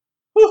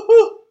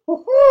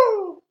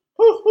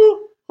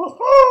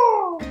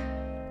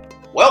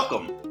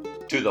Welcome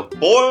to the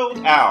Boiled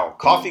Owl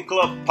Coffee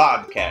Club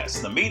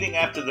podcast, the meeting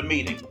after the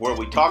meeting, where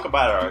we talk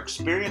about our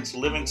experience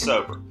living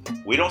sober.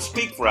 We don't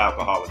speak for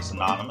Alcoholics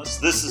Anonymous.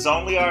 This is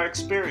only our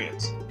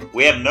experience.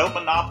 We have no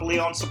monopoly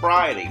on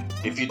sobriety.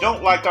 If you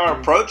don't like our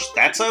approach,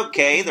 that's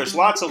okay. There's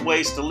lots of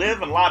ways to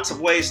live and lots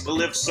of ways to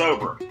live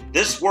sober.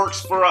 This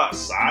works for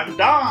us. I'm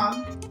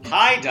Don.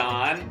 Hi,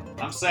 Don.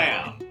 I'm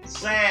Sam.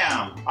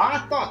 Sam, I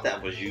thought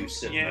that was you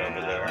sitting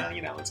over there. Well,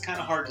 you know, it's kind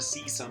of hard to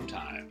see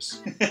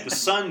sometimes. The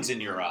sun's in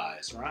your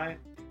eyes, right?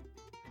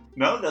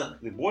 No,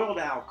 the Boiled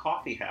Owl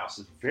Coffee House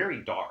is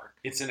very dark.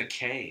 It's in a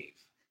cave.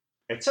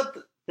 Except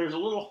there's a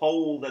little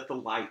hole that the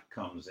light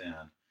comes in.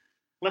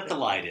 Let the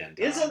light in,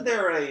 Don. Isn't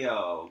there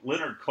a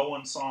Leonard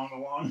Cohen song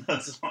along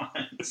those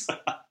lines?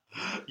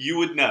 You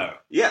would know.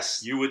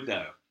 Yes. You would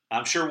know.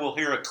 I'm sure we'll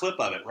hear a clip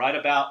of it right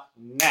about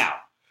now.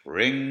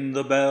 Ring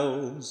the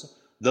bells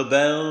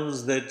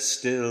that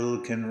still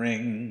can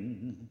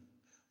ring.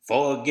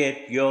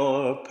 Forget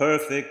your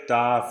perfect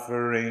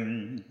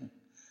offering.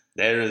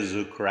 There is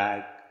a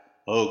crack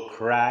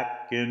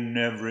in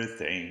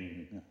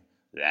everything.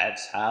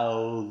 That's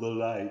how the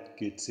light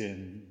gets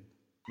in.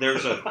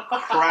 There's a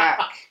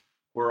crack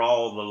where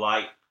all the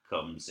light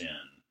comes in.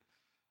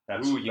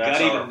 You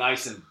got even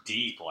nice and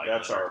deep like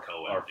that's Leonard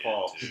Cohen our did,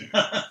 fault.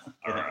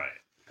 All right.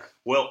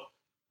 Well,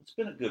 it's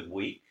been a good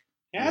week.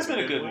 Yeah, it's been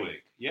a good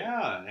week.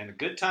 Yeah, and a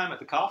good time at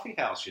the coffee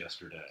house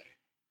yesterday.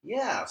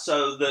 Yeah,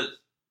 so the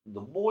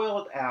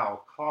Boiled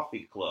Owl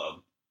Coffee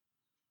Club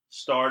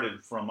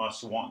started from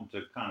us wanting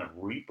to kind of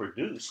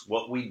reproduce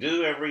what we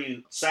do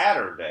every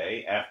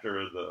Saturday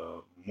after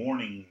the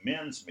morning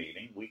men's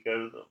meeting. We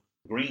go to the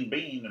Green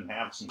Bean and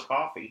have some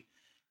coffee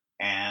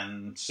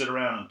and sit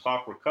around and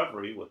talk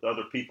recovery with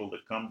other people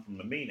that come from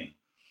the meeting.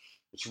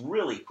 It's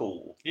really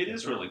cool. It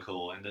is really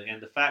cool, and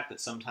the fact that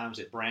sometimes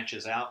it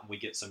branches out and we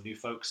get some new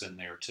folks in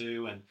there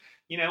too, and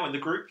you know, in the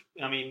group,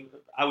 I mean,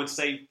 I would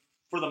say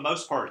for the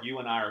most part, you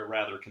and I are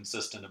rather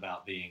consistent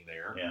about being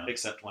there,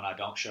 except when I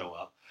don't show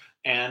up,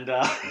 and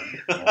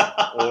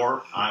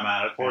or I'm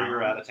out of town, or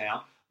you're out of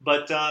town.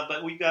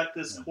 But we've got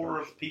this core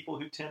of people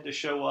who tend to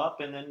show up,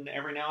 and then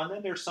every now and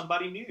then there's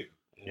somebody new,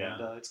 and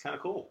it's kind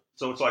of cool.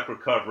 So it's like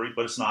recovery,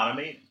 but it's not a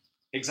meeting.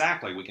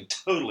 Exactly, we can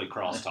totally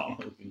crosstalk.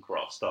 We can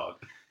crosstalk.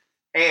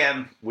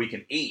 And we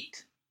can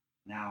eat.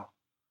 Now,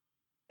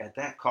 at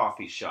that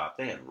coffee shop,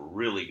 they had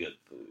really good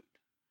food.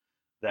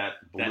 That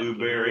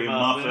blueberry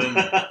muffin,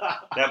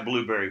 that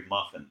blueberry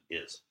muffin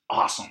is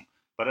awesome.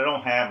 But I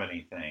don't have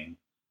anything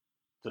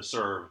to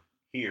serve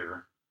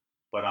here.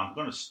 But I'm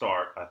going to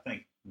start, I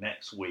think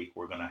next week,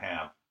 we're going to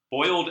have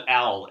boiled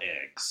owl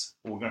eggs.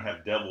 We're going to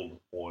have deviled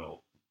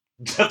oiled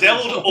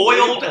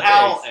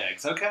owl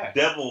eggs. Okay.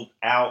 Deviled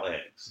owl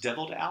eggs.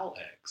 Deviled owl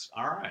eggs.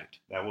 All right.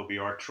 That will be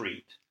our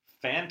treat.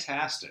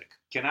 Fantastic.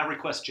 Can I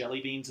request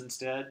jelly beans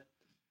instead?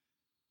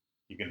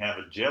 You can have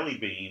a jelly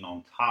bean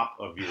on top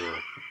of your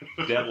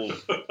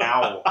deviled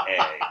owl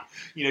egg.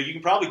 You know, you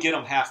can probably get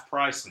them half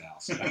price now.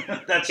 So.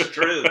 That's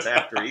true. It's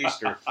after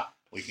Easter.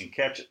 We can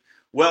catch it.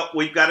 Well,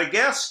 we've got a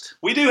guest.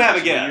 We do have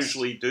a guest.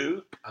 We usually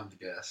do. I'm the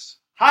guest.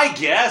 Hi,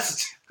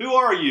 guest. Who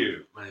are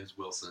you? My name's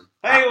Wilson.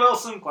 Hey,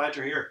 Wilson. Glad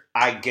you're here.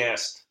 I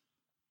guessed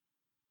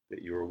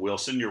that you were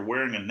Wilson. You're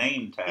wearing a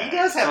name tag. He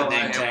does have a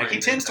name tag. He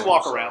tends to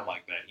walk around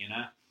like that, you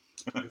know?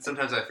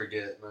 Sometimes I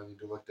forget, and I need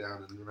to look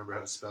down and remember how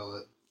to spell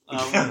it.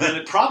 Then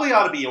it probably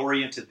ought to be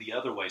oriented the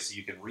other way so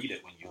you can read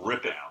it when you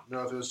rip it down.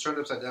 No, if it was turned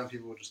upside down,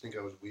 people would just think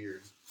I was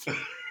weird. So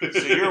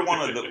you're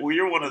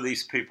one of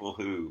these people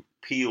who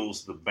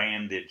peels the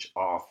bandage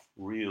off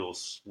real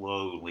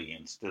slowly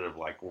instead of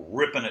like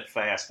ripping it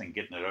fast and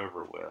getting it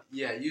over with.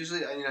 Yeah,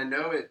 usually, I mean, I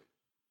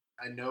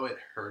know it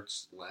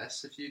hurts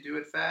less if you do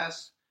it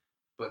fast,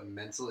 but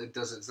mentally,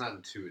 it's not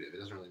intuitive. It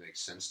doesn't really make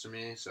sense to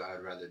me, so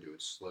I'd rather do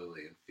it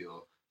slowly and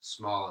feel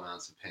small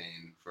amounts of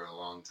pain for a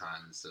long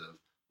time instead of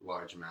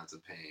large amounts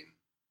of pain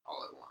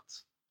all at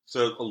once.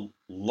 So a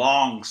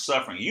long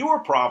suffering. You were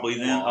probably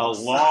then a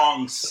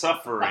long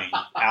suffering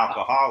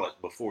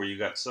alcoholic before you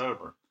got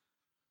sober.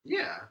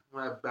 Yeah,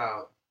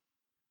 about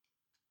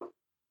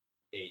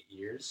 8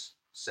 years,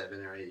 7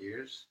 or 8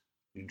 years.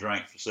 You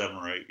drank for 7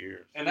 or 8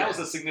 years. And that was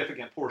a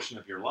significant portion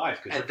of your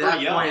life because at you're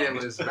pretty young. At that point,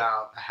 it was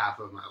about half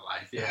of my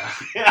life, yeah.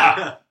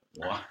 Yeah.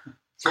 Wow.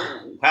 So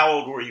how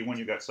old were you when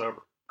you got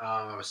sober?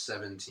 I was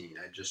 17.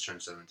 I just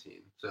turned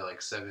 17. So I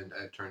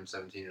turned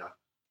 17 in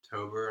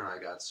October, and I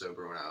got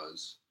sober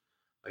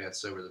I got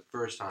sober the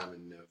first time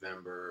in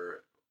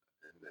November,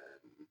 and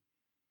then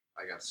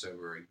I got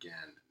sober again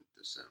in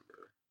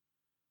December.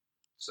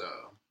 So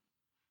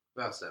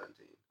about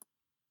 17.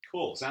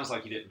 Cool. Sounds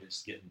like you didn't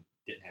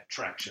have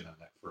traction on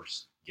that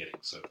first getting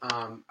sober.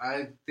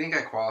 I think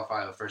I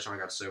qualify the first time I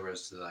got sober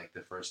as to like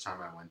the first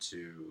time I went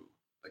to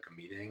like a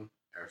meeting.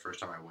 Or first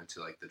time I went to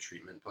like the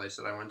treatment place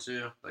that I went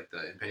to, like the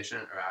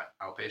inpatient or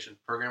outpatient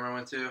program I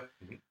went to,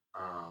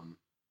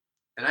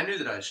 and I knew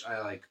that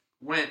I like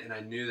went and I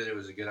knew that it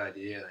was a good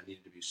idea and I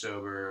needed to be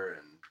sober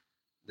and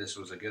this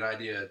was a good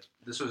idea.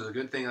 This was a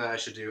good thing that I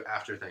should do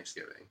after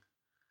Thanksgiving.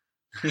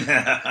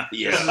 Yeah.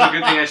 This is a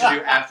good thing I should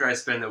do after I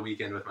spend a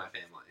weekend with my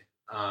family.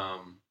 I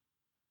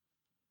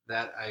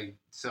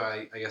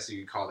guess you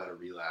could call that a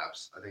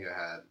relapse. I think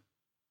I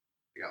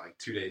got like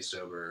 2 days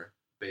sober,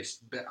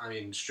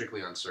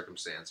 strictly on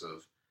circumstance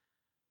of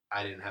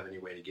I didn't have any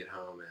way to get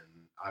home,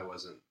 and I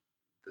wasn't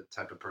the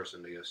type of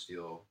person to go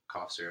steal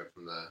cough syrup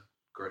from the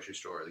grocery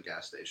store or the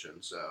gas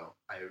station, so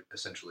I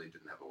essentially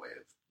didn't have a way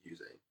of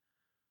using.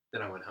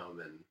 Then I went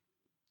home and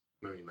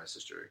me and my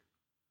sister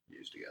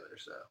used together.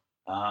 So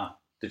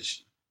did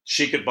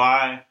she could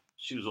buy?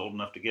 She was old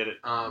enough to get it.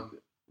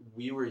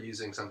 We were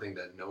using something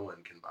that no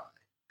one can buy.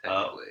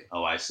 Technically.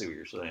 Oh, I see what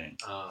you're saying.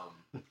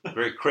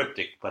 Very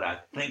cryptic, but I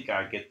think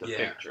I get the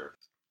picture.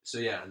 So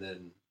yeah, and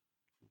then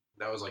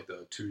that was like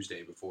the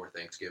Tuesday before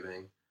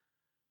Thanksgiving,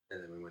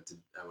 and then I went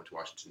to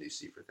Washington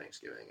D.C. for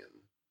Thanksgiving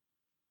and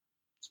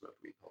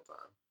smoked weed the whole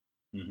time.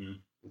 Mm-hmm.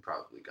 And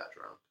probably got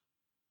drunk.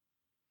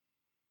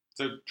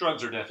 So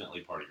drugs are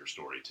definitely part of your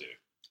story too.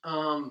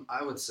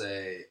 I would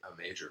say a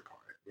major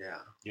part.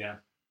 Yeah. Yeah.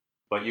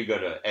 But you go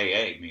to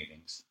AA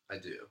meetings. I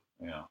do.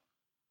 Yeah.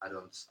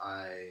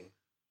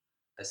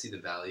 I see the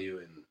value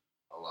in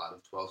a lot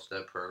of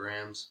 12-step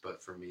programs,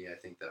 but for me, I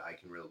think that I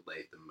can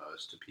relate the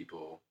most to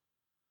people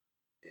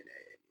in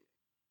AA.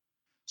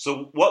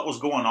 So what was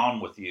going on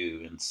with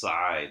you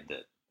inside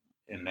that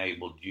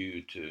enabled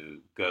you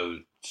to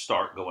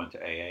start going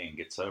to AA and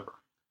get sober?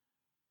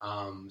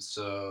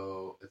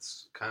 So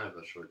it's kind of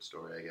a short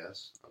story, I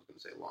guess. I was going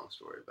to say a long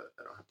story, but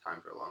I don't have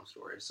time for a long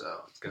story,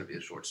 so it's going to be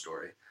a short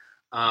story.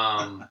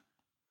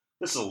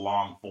 This is a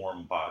long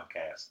form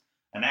podcast.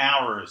 An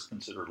hour is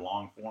considered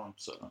long form,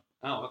 so.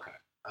 Oh, okay.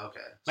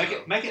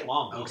 Okay. Make it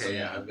long. Okay,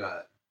 yeah,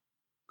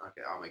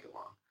 I'll make it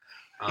long.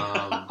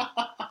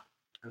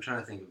 I'm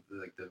trying to think of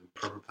like the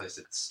appropriate place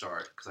to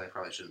start, because I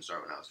probably shouldn't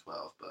start when I was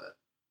 12, but.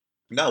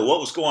 No, what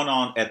was going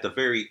on at the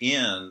very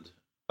end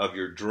of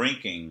your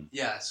drinking?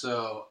 Yeah,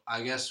 so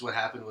I guess what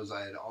happened was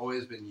I had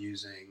always been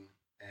using,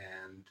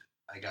 and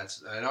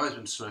I'd always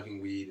been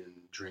smoking weed and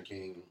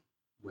drinking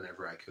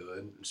whenever I could.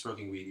 And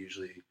smoking weed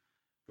usually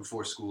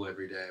before school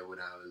every day when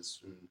I was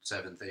in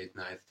 7th, 8th,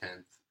 9th,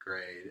 10th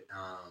grade.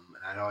 And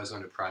I'd always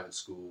gone to private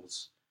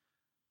schools,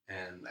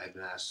 and I'd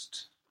been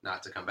asked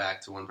not to come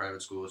back to one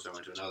private school, so I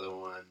went to another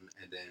one.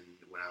 And then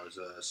when I was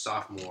a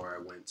sophomore,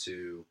 I went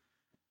to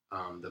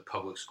the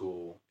public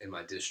school in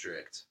my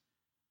district,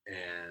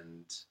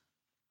 and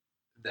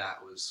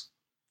that was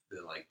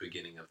the like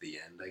beginning of the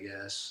end, I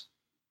guess,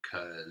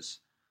 because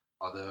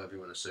although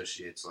everyone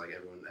associates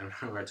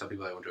whenever I tell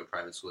people I went to a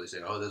private school, they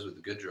say, "Oh, those are where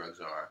the good drugs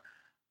are,"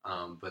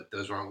 but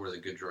those aren't where the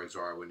good drugs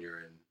are when you're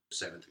in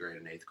 7th grade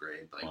and 8th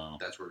grade. Like Wow.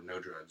 That's where no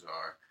drugs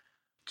are.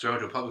 So I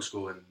went to a public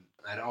school, and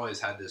I'd always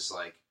had this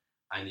like,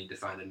 I need to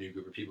find a new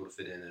group of people to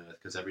fit in with,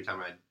 because every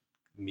time I'd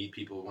meet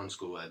people at one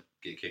school, I'd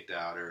get kicked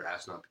out or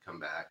asked not to come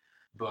back.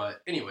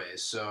 But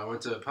anyways, so I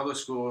went to public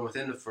school, and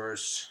within the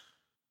first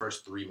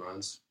 3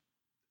 months,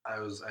 I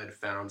had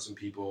found some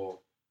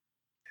people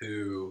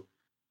who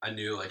I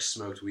knew like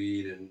smoked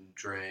weed and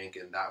drank,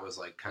 and that was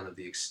like kind of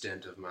the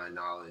extent of my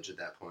knowledge at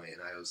that point.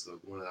 And I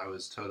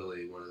was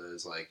totally one of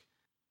those like,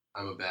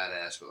 I'm a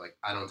badass, but like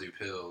I don't do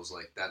pills.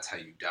 Like that's how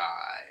you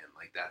die, and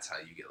like that's how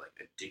you get like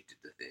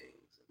addicted to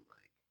things. And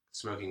like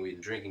smoking weed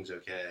and drinking's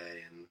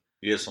okay. And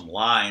you had some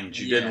lines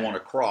you didn't want to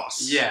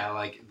cross. Yeah,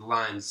 like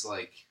lines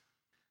like,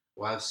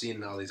 well, I've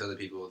seen all these other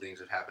people, things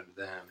have happened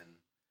to them, and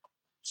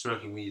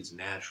smoking weed's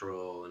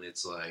natural, and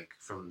it's like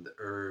from the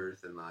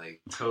earth, and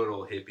like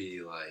total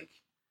hippie. Like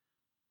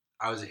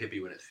I was a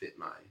hippie when it fit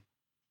my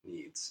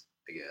needs,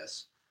 I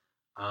guess.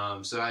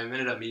 So I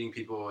ended up meeting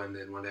people, and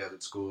then one day I was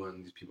at school,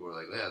 and these people were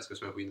like, "Yeah, let's go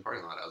smoke weed in the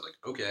parking lot." I was like,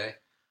 "Okay."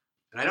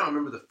 And I don't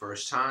remember the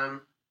first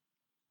time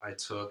I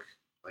took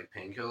like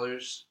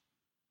painkillers.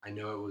 I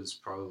know it was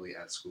probably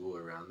at school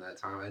around that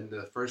time. And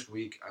the first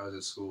week I was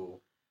at school,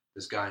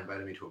 this guy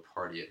invited me to a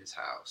party at his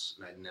house,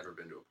 and I'd never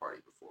been to a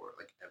party before,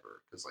 like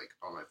ever, because like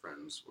all my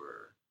friends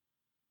were.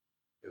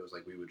 It was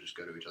like we would just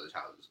go to each other's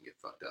houses and get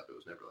fucked up. It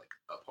was never like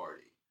a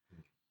party.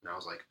 And I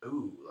was like,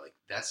 ooh, like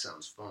that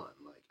sounds fun.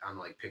 Like I'm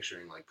like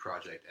picturing like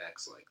Project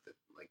X, like the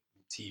like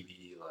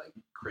TV, like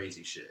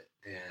crazy shit.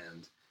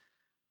 And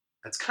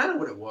that's kind of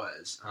what it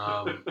was.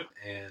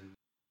 And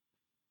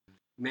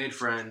made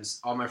friends.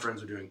 All my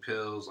friends were doing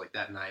pills. Like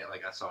that night,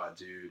 like I saw a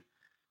dude.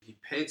 He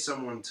paid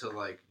someone to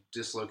like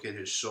dislocate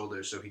his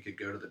shoulder so he could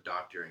go to the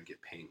doctor and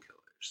get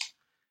painkillers.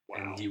 Wow.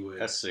 And he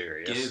would That's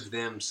serious. give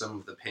them some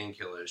of the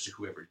painkillers to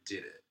whoever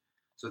did it.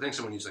 So I think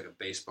someone used like a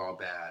baseball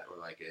bat or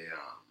like a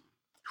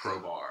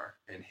crowbar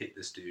and hit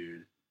this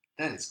dude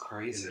That is in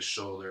crazy. the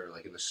shoulder,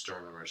 like in the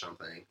sternum or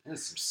something. That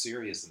is some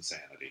serious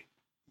insanity.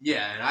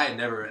 Yeah, and I had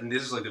never, and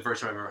this is like the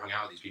first time I've ever hung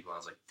out with these people. I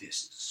was like,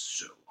 this is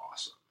so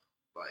awesome.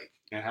 Like,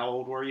 And how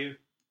old were you?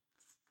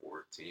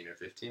 14 or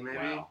 15 maybe.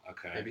 Wow.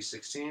 Okay. Maybe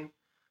 16.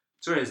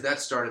 So anyways,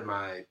 that started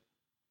my,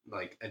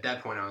 like, at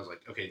that point I was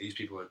like, okay, these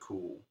people are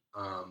cool.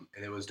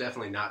 And it was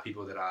definitely not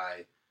people that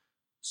I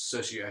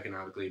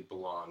socioeconomically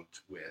belonged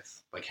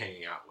with, like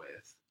hanging out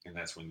with. And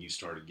that's when you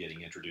started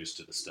getting introduced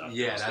to the stuff.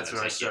 Yeah, was that's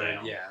gonna when I take you started.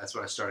 down. Yeah, that's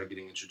when I started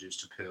getting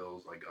introduced to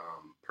pills like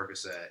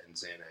Percocet and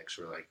Xanax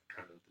were like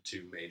kind of the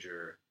two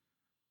major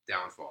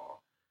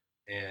downfall.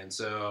 And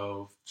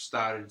so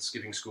started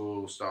skipping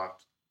school,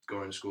 stopped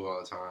going to school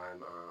all the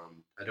time.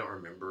 I don't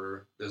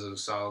remember. There's a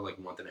solid like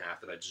month and a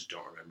half that I just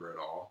don't remember at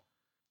all,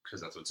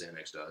 because that's what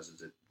Xanax does,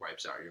 is it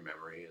wipes out your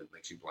memory. It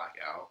makes you black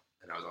out.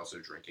 And I was also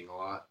drinking a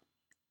lot,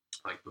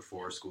 like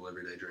before school,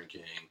 everyday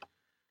drinking,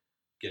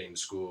 getting to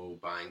school,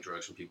 buying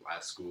drugs from people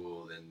at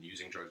school, then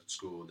using drugs at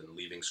school, then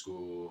leaving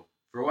school.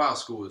 For a while,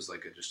 school was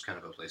like just kind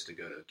of a place to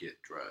go to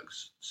get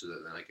drugs, so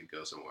that then I could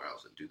go somewhere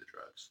else and do the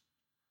drugs.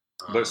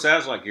 But it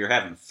sounds like you're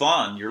having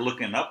fun. You're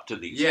looking up to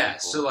these yeah, people.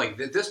 so like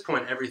at this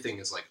point, everything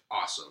is like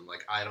awesome.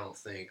 Like I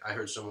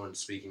heard someone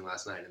speaking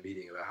last night in a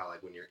meeting about how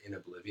like when you're in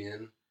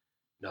oblivion,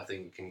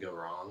 nothing can go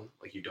wrong.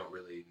 Like you don't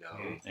really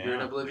know you're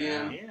in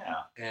oblivion.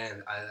 Yeah.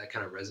 And that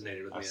kind of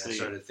resonated with me. I And I see.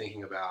 started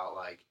thinking about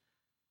like,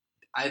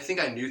 I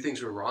think I knew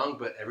things were wrong,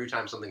 but every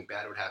time something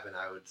bad would happen,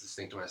 I would just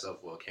think to myself,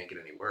 well, it can't get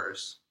any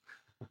worse.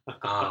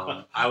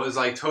 I was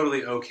like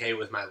totally okay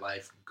with my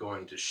life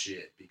going to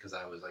shit, because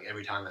I was like,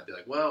 every time I'd be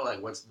like, well, like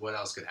what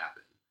else could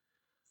happen?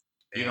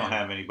 You don't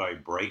have anybody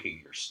breaking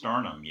your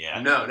sternum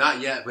yet. No,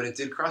 not yet, but it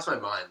did cross my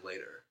mind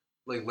later.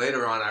 Like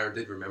later on, I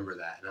did remember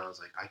that, and I was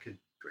like, I could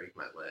break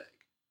my leg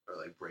or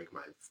like break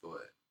my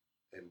foot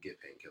and get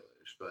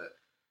painkillers, but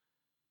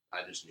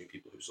I just knew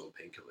people who sold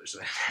painkillers,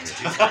 so I had to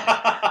do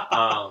that.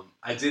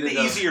 I did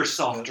The easier,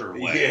 softer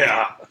way.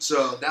 Yeah.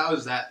 So that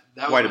was that.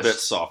 That Quite a was bit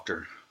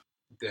softer.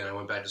 Then I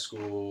went back to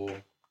school,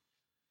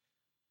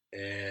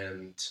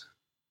 and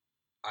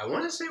I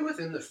want to say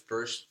within the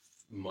first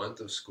month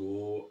of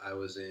school, I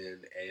was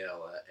in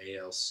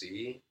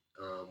ALC,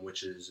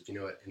 which is, if you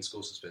know what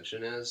in-school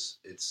suspension is,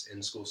 it's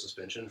in-school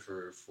suspension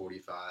for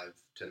 45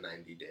 to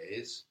 90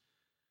 days.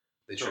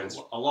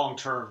 So a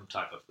long-term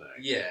type of thing.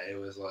 Yeah, it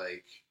was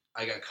like,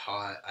 I got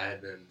caught. I had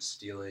been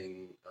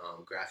stealing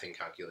graphing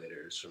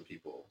calculators from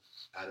people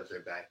out of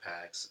their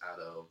backpacks,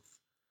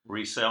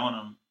 Reselling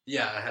them.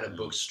 Yeah, I had a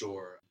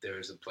bookstore. There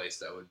was a place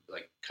that would,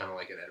 like, kind of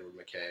like an Edward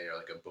McKay or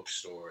like a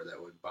bookstore that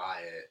would buy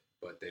it,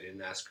 but they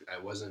didn't ask. I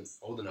wasn't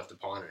old enough to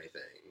pawn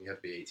anything. You have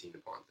to be 18 to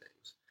pawn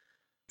things.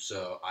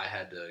 So I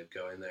had to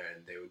go in there,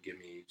 and they would give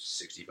me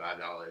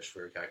 $65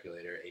 for a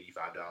calculator,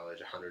 $85,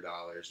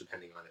 $100,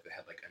 depending on if it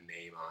had like a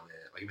name on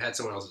it. Like if it had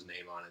someone else's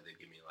name on it, they'd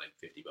give me like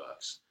 $50.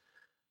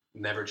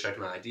 Never checked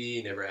my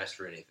ID, never asked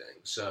for anything.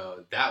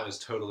 So that was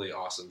totally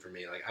awesome for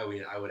me. Like I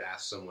would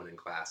ask someone in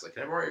class, like,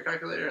 can I borrow your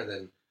calculator? And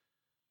then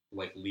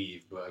like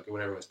leave, but like,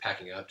 when everyone's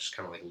packing up, just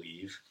kind of like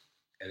leave,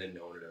 and then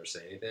no one would ever say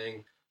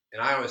anything.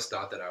 And I always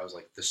thought that I was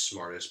like the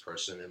smartest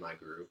person in my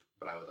group,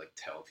 but I would like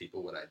tell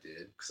people what I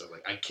did, because I was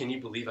like, can you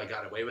believe I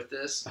got away with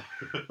this?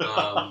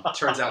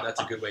 Turns out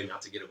that's a good way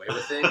not to get away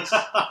with things.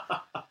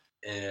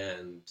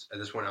 And at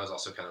this point, I was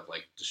also kind of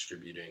like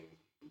distributing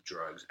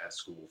drugs at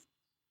school.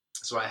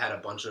 So I had a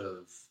bunch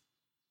of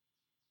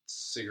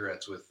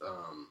cigarettes with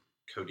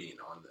codeine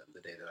on them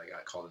the day that I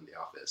got called in the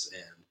office.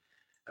 And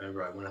I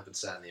remember I went up and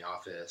sat in the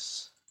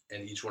office,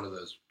 and each one of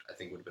those I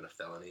think would have been a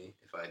felony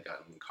if I had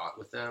gotten caught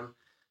with them.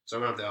 So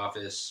I went up to the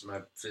office,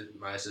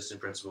 my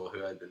assistant principal,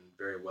 who I'd been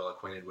very well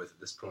acquainted with at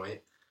this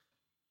point,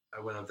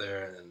 I went up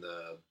there, and then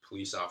the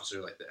police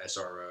officer, like the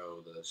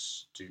SRO, the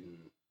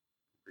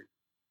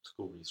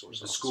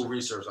school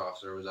resource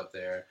officer was up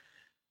there.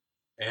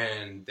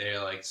 And they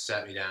like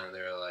sat me down, and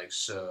they were like,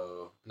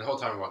 so, and the whole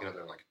time I'm walking up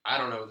there, I'm like, I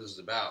don't know what this is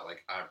about.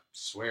 Like, I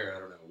swear I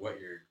don't know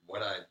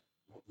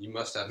you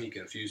must have me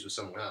confused with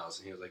someone else.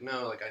 And he was like,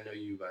 no, like, I know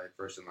you by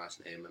first and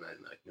last name, and I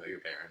like know your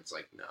parents.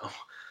 Like, no,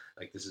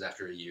 like, this is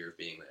after a year of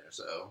being there.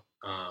 So,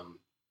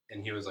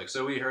 and he was like,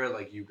 so we heard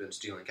like you've been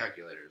stealing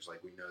calculators.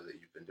 Like, we know that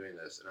you've been doing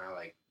this. And I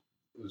like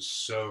was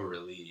so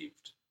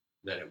relieved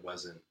that it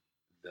wasn't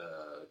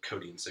the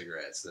codeine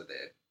cigarettes that they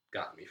had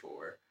gotten me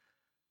for.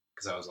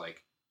 Because I was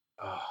like,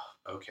 oh,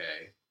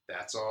 okay,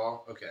 that's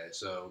all? Okay,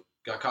 so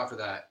got caught for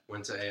that,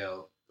 went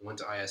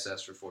to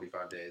ISS for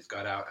 45 days,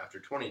 got out after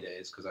 20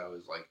 days because I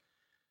was like,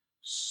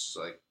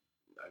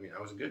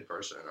 I was a good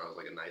person. I was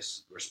like a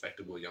nice,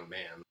 respectable young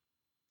man.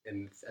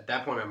 And at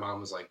that point, my mom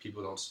was like,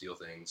 people don't steal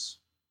things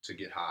to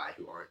get high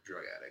who aren't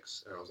drug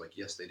addicts. And I was like,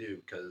 yes, they do,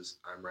 because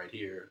I'm right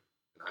here,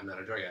 and I'm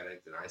not a drug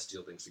addict, and I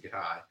steal things to get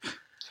high.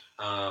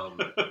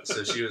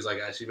 So she was like,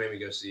 she made me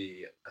go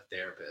see a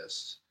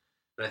therapist.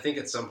 And I think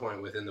at some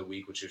point within the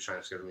week when she was trying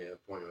to schedule me an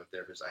appointment with a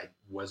therapist, I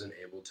wasn't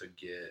able to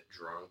get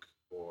drunk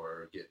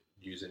or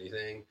use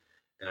anything.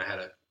 And I had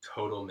a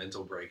total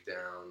mental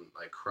breakdown,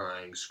 like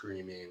crying,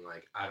 screaming,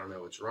 like, I don't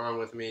know what's wrong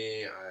with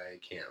me. I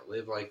can't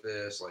live like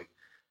this. Like,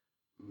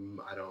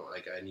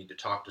 I need to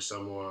talk to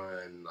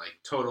someone, like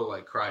total,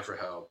 like cry for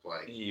help.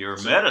 Like your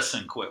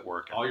medicine quit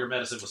working. All your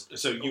medicine was,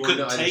 so you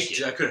couldn't take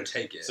it. I couldn't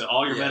take it. So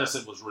all your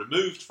medicine was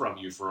removed from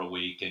you for a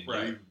week, and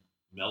you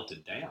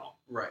melted down.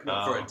 Right.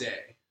 No, for a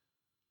day.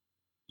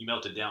 You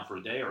melted down for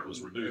a day, or it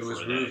was removed? It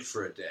was removed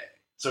for a day.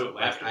 So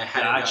after I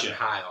hadn't gotten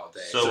high all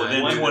day. So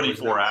within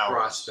 24 hours.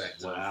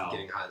 Prospect of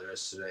getting high the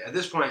rest of the day. At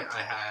this point,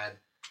 I had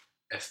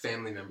a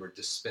family member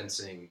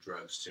dispensing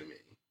drugs to me,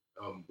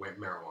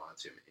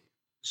 marijuana to me.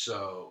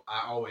 So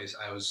I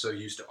was so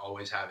used to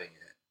always having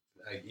it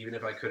Like, even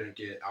if I couldn't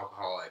get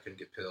alcohol, I couldn't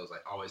get pills, I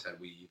always had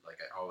weed. Like,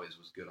 I always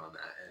was good on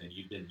that. And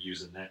you've been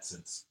using that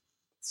since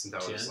I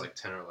was 10? like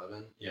 10 or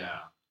 11. Yeah.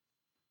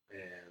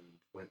 And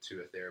went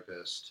to a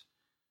therapist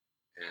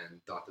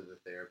and thought that the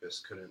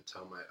therapist couldn't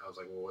tell I was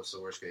like, well, what's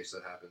the worst case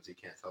that happens? He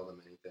can't tell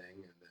them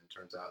anything. And then it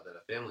turns out that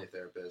a family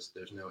therapist,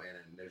 there's not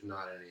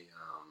any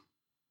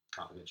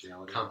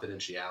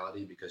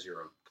confidentiality because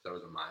I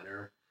was a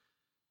minor.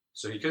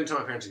 So he couldn't tell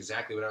my parents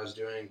exactly what I was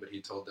doing, but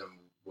he told them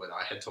what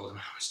I had told him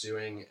I was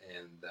doing,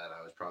 and that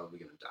I was probably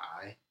going to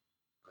die,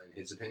 in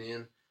his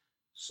opinion.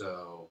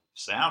 So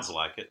sounds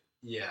like it.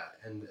 yeah,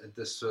 and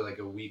so like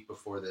a week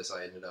before this,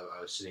 I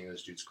was sitting in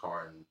this dude's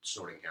car and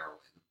snorting heroin.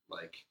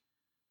 Like,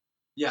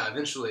 yeah,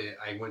 eventually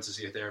I went to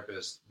see a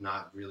therapist,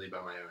 not really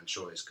by my own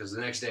choice, because the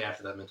next day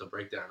after that mental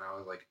breakdown, I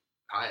was like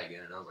high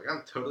again, and I was like,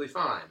 I'm totally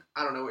fine.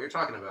 I don't know what you're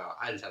talking about.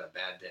 I just had a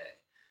bad day.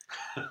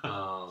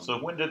 So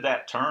when did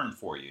that turn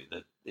for you,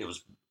 that it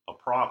was a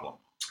problem?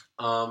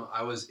 So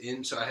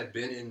I had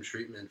been in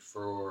treatment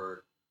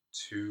for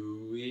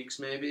 2 weeks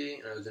maybe,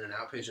 and I was in an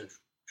outpatient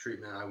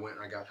treatment. I went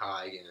and I got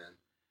high again.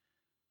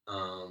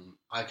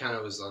 I kind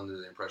of was under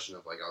the impression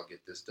of like, I'll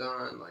get this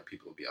done, like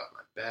people will be off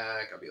my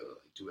back, I'll be able to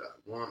like do what I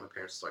want, my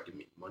parents will start giving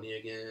me money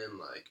again,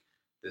 like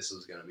this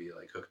was going to be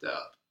like hooked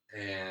up.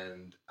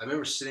 And I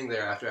remember sitting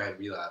there after I had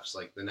relapsed,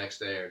 like the next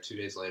day or 2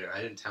 days later,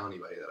 I didn't tell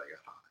anybody that I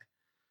got high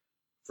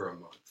for a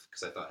month,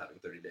 because I thought having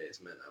 30 days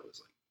meant I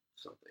was like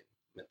something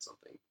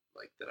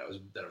like that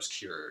I was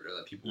cured, or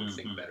that people would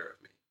think better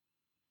of me.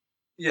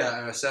 Yeah,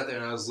 and I sat there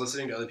and I was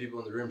listening to other people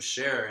in the room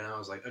share, and I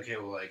was like, okay,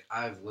 well, like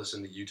I've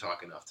listened to you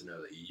talk enough to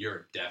know that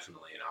you're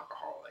definitely an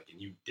alcoholic, and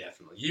you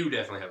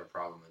definitely have a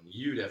problem, and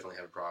you definitely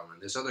have a problem,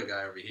 and this other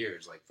guy over here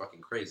is like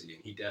fucking crazy,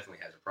 and he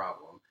definitely has a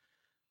problem.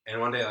 And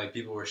one day, like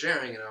people were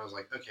sharing, and I was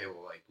like, okay,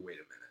 well, like wait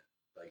a minute,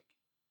 like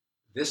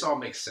this all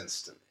makes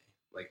sense to me.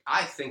 Like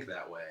I think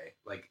that way.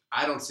 Like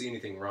I don't see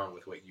anything wrong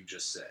with what you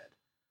just said.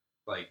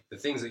 Like the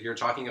things that you're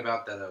talking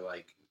about that are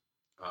like,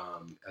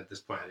 at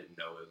this point I didn't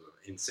know it was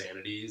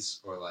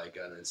insanities or like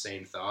an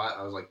insane thought.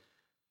 I was like,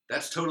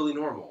 that's totally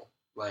normal.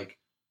 Like,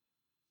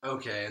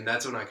 okay. And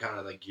that's when I kind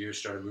of like gears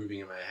started moving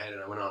in my head,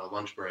 and I went on a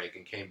lunch break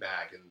and came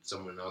back, and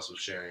someone else was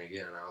sharing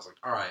again, and I was like,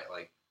 all right,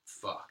 like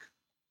fuck.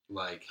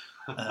 Like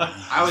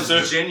I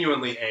was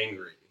genuinely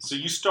angry. So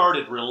you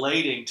started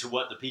relating to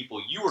what the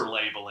people you were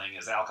labeling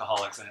as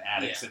alcoholics and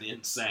addicts and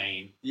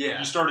insane. Yeah.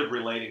 You started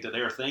relating to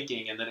their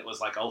thinking, and then it was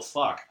like, oh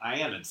fuck, I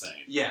am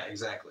insane. Yeah,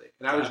 exactly.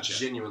 And I was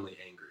genuinely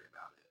angry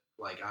about it.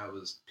 Like I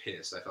was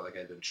pissed. I felt like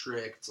I'd been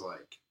tricked.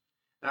 Like,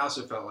 and I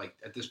also felt like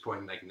at this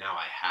point, like now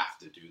I have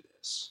to do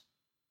this.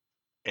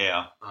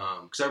 Yeah.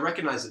 Because I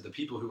recognized that the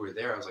people who were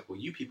there, I was like, well,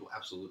 you people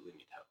absolutely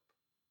need help.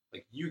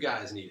 Like you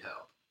guys need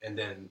help. And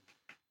then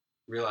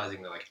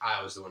realizing that like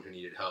I was the one who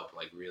needed help,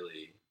 like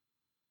really,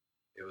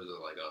 it was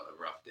like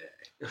a rough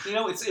day. You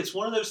know, it's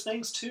one of those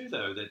things too,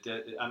 though,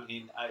 that I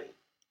mean,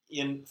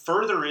 in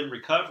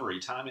recovery,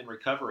 time in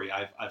recovery,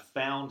 I've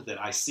found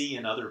that I see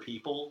in other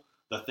people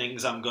the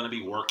things I'm going to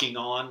be working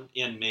on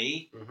in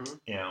me. Mm-hmm.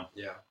 Yeah.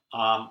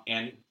 Yeah.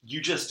 And you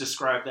just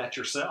described that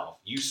yourself.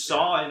 You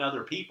saw in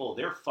other people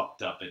their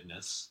fucked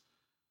upness,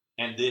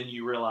 and then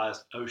you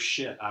realized, oh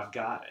shit, I've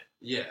got it.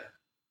 Yeah.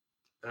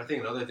 And I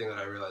think another thing that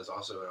I realized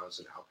also when I was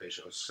an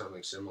outpatient was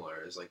something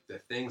similar, is like the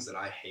things that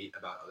I hate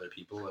about other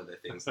people are the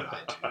things that I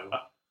do.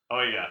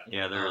 Oh yeah.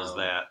 Yeah, there is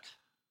that.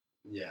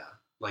 Yeah.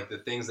 Like the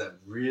things that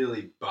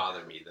really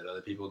bother me that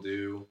other people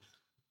do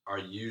are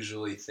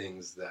usually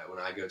things that when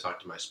I go talk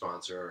to my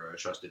sponsor or a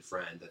trusted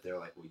friend, that they're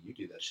like, well, you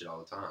do that shit all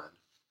the time.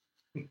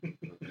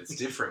 It's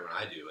different when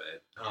I do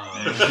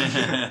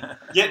it.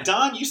 Yeah,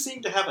 Don, you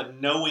seem to have a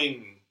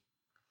knowing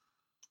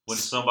when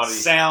somebody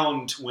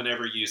sound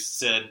whenever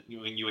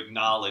when you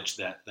acknowledge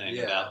that thing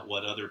about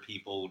what other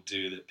people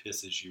do that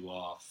pisses you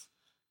off,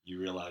 you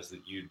realize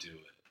that you do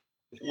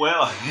it.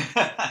 Well,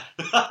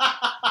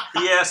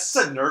 yes.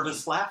 It's a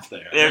nervous laugh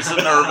there. There's a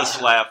nervous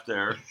laugh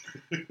there.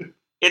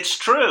 It's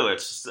true.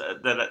 It's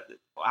that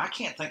I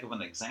can't think of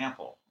an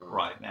example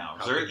right now.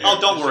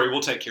 Don't worry,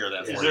 we'll take care of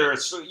that for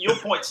you. You'll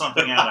point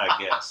something out,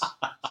 I guess.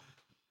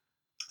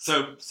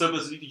 So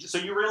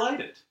you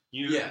related.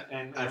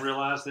 And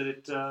realized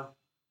that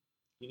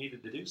you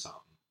needed to do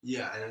something.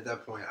 Yeah, and at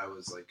that point, I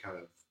was like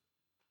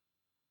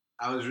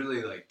I was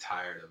really like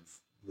tired of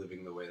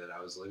living the way that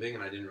I was living,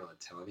 and I didn't really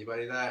tell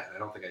anybody that, and I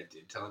don't think I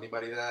did tell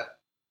anybody that,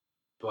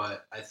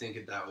 but I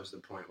think that was the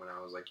point when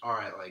I was like, all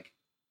right, like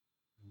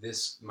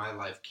my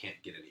life can't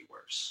get any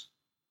worse.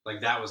 Like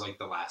that was like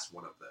the last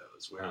one of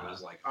those where it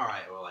was like, all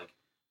right, well, like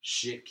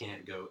shit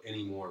can't go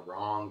any more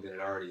wrong than it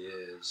already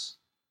is.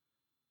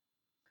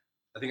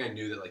 I think I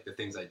knew that like the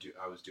things I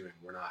was doing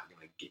were not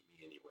going to get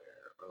me anywhere,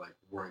 or like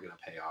weren't going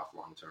to pay off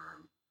long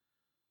term,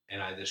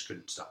 and I just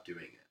couldn't stop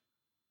doing it.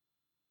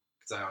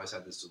 Because I always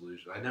had this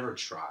delusion. I never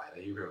tried. I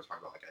hear people talk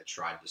about like I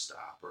tried to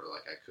stop, or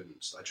like I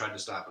couldn't. I tried to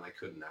stop and I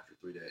couldn't after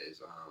 3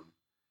 days.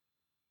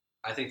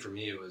 I think for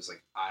me it was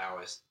like I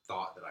always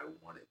thought that I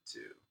wanted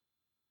to,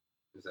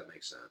 Does that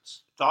make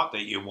sense? Thought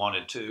that you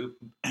wanted to,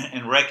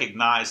 and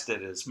recognized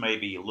it as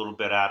maybe a little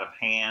bit out of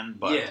hand,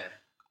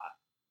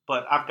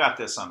 but I've got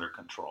this under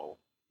control.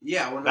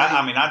 Yeah. Well,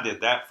 I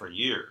did that for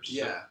years.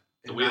 Yeah.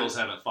 The wheels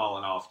haven't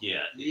fallen off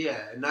yet.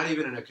 Yeah, and not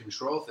even in a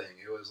control thing.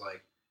 It was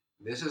like,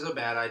 this is a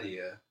bad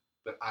idea,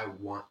 but I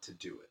want to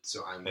do it,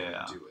 so I'm going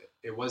to do it.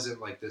 It wasn't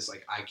like this,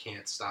 like, I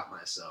can't stop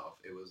myself.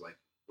 It was like,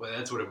 well,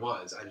 that's what it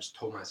was. I just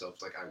told myself,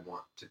 like, I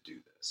want to do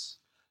this.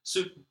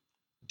 So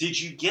did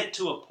you get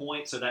to a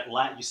point, so that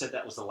you said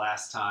that was the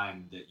last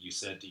time that you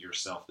said to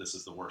yourself, this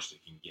is the worst it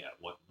can get.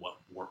 What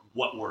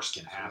worse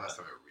can happen? Last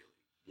time I really,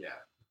 yeah.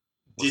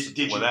 Did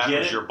you get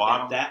it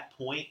at that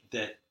point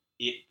that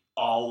it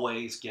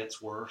always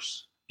gets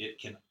worse? It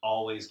can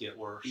always get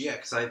worse? Yeah,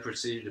 because I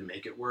proceeded to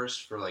make it worse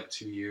for like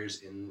 2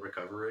 years in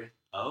recovery.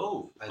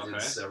 Oh, I've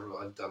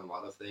done a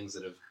lot of things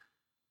that have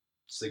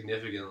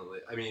significantly,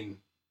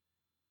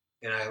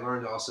 and I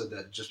learned also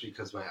that just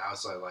because my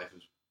outside life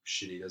is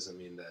shitty doesn't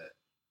mean that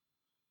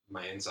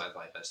my inside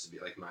life has to be,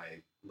 like,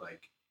 my,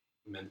 like,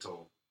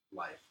 mental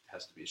life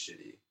has to be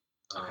shitty.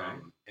 Okay.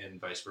 And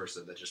vice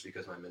versa, that just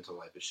because my mental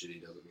life is shitty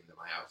doesn't mean that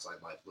my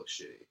outside life looks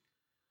shitty.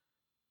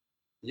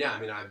 Yeah,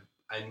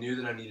 I knew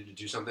that I needed to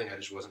do something. I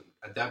just wasn't,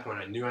 at that point,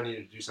 I knew I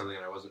needed to do something,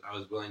 and I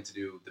was willing to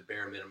do the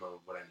bare minimum of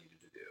what I needed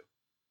to do.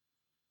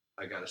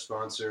 I got a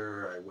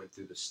sponsor. I went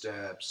through the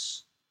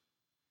steps.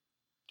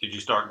 Did you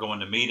start going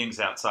to meetings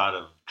outside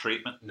of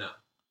treatment? No.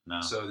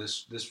 So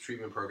this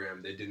treatment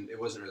program, it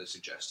wasn't really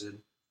suggested.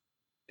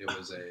 It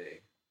wasn't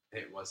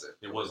a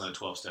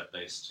 12-step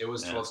based. It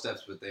was 12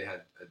 steps, but they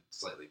had a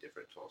slightly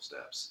different 12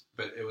 steps.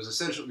 But it was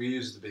essentially, we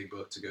used the big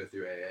book to go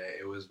through AA.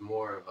 It was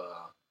more of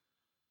a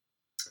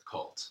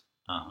cult,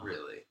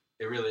 really.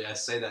 It really, I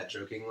say that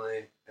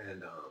jokingly,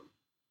 and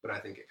but I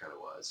think it kind of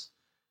was.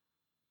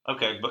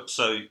 Okay, but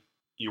so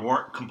you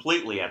weren't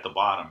completely at the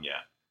bottom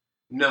yet.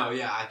 No,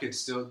 yeah, I could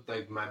still,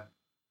 like,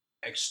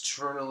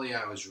 externally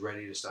I was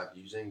ready to stop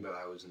using, but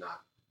I was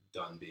not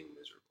done being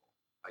miserable,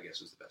 I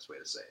guess was the best way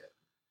to say it.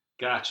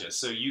 Gotcha.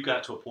 So you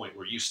got to a point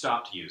where you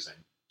stopped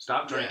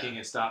drinking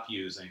and stopped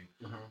using,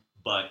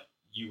 but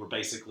you were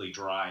basically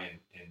dry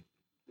and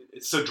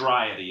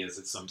sobriety, as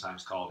it's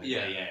sometimes called in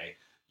AA.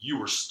 You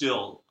were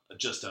still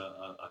just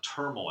a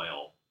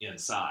turmoil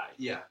inside.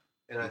 Yeah,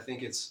 and I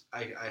think it's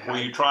Were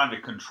you trying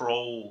to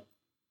control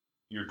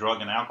your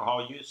drug and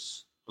alcohol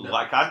use? No,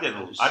 like I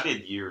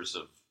did years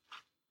of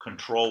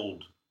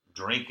controlled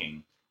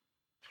drinking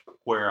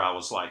where I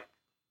was like,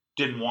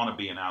 didn't want to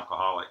be an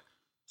alcoholic,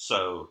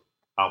 so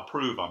I'll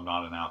prove I'm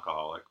not an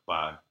alcoholic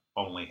by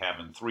only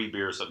having 3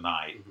 beers a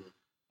night,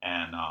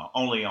 and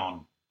only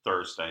on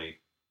Thursday,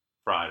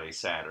 Friday,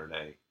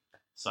 Saturday,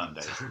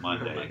 Sunday,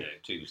 Monday,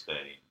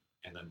 Tuesday,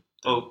 and then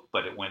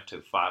but it went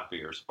to 5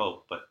 beers.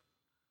 Well,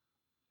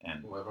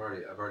 I've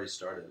already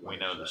started. We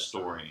know the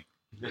story.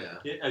 Yeah.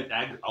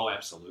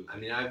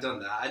 Absolutely. I've done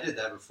that. I did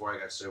that before I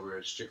got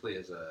sober, strictly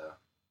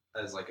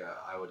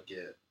I would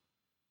get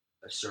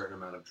a certain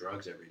amount of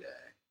drugs every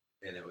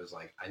day, and it was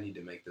like, I need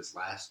to make this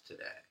last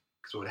today.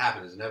 Because what would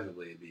happen is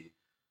inevitably it'd be,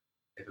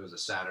 if it was a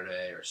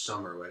Saturday or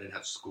summer where I didn't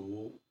have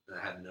school, and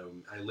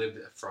I lived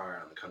far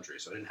out in the country,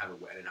 so I didn't have a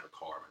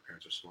car. My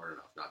parents were smart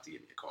enough not to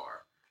give me a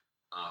car.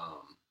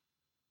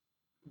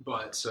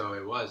 But so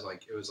it was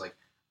like,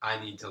 I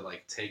need to,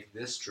 like, take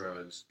this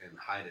drugs and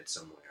hide it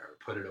somewhere, or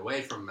put it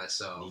away from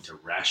myself. I need to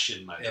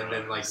ration my drugs. And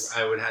then, like,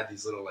 I would have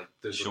these little, like,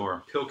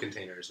 little pill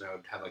containers, and I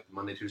would have, like,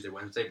 Monday, Tuesday,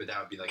 Wednesday, but that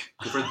would be like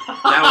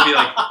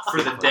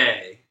for the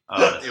day.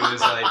 It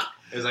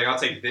was like I'll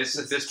take this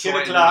at this 10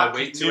 point, and o'clock, I'll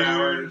wait 2 noon,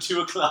 hours.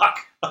 2 o'clock.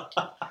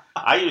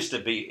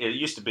 It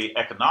used to be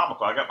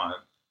economical. I got my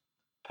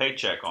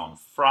paycheck on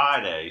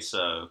Friday,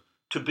 so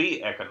to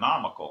be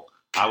economical,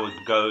 I would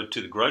go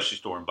to the grocery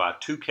store and buy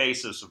 2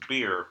 cases of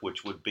beer,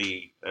 which would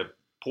be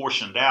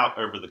portioned out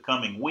over the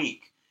coming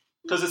week.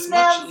 Because it's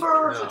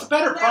it's a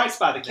better price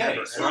by the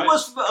case. It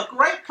was a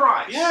great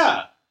price.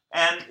 Yeah.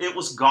 And it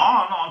was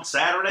gone on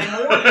Saturday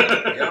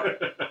morning.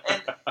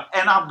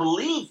 And I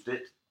believed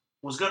it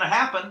was going to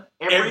happen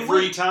every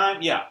week.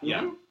 time. Yeah,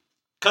 yeah.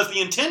 Because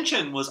the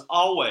intention was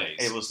always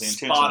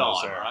spot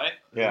on, right?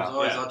 Yeah. It was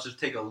always, I'll just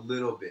take a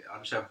little bit. I'll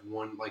just have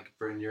one, like,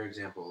 for in your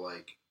example,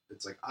 like,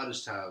 it's like, I'll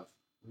just have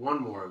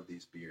one more of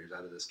these beers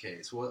out of this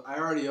case. Well, I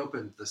already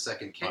opened the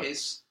second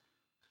case,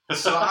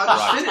 so I'll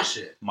just finish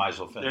it. Might as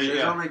well finish it.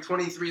 There's only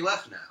 23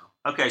 left now.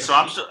 Okay, so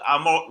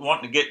I'm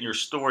wanting to get in your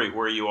story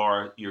where you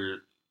are.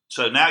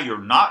 So now you're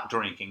not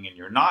drinking and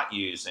you're not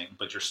using,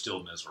 but you're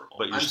still miserable.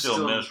 But you're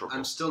still miserable.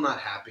 I'm still not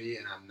happy,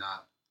 and I'm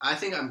not. I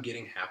think I'm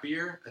getting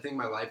happier. I think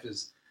my life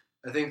is.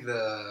 I think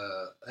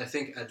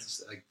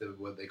it's like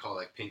what they call,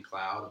 like, pink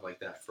cloud of, like,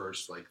 that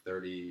first, like,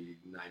 30,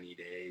 90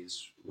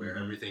 days where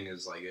everything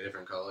is, like, a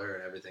different color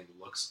and everything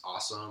looks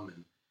awesome.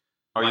 And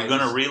are you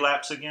going to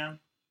relapse again?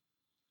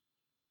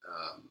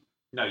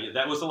 No,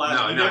 that was the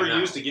last. You never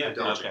used again.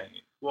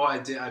 Okay. Well, I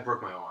did. I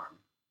broke my arm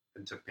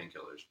and took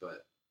painkillers,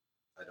 but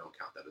I don't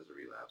count that as a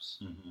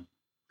relapse.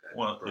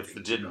 Well, if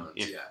it didn't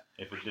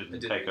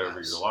take over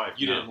your life,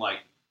 you didn't, like,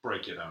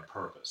 break it on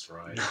purpose,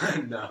 right?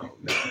 No.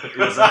 It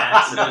was an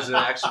accident. It was an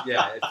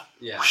accident.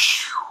 Yeah.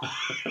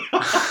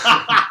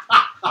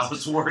 I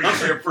was worried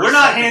there for We're a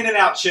not second. handing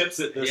out chips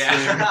at this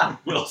Yeah. thing,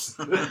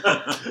 Wilson.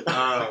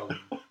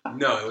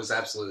 No, it was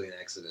absolutely an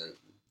accident.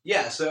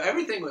 Yeah, so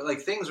everything,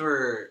 like, things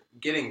were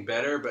getting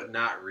better, but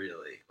not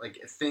really. Like,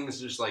 things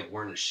just, like,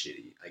 weren't as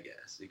shitty, I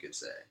guess you could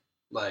say.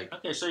 Like,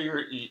 Okay, so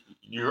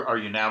are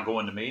you now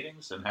going to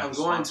meetings and have I'm a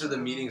going to sponsor? the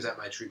meetings at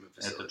my treatment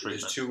At the facility.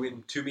 treatment.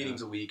 There's two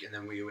meetings a week, and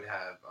then we would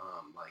have,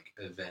 like,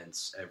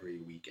 events every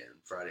weekend,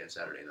 Friday and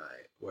Saturday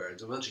night, where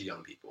it's a bunch of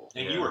young people.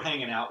 And Yeah. you were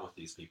hanging out with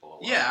these people a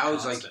lot. Yeah, I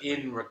was, constantly. like,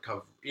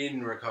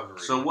 in recovery.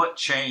 So what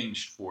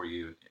changed for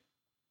you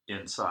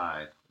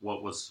inside?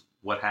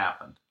 What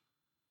happened?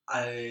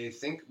 I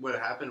think what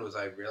happened was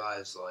I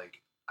realized,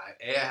 like, I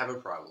have a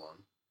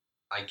problem.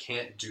 I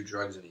can't do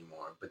drugs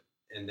anymore.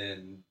 And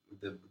then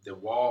the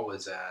wall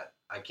was at,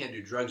 I can't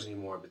do drugs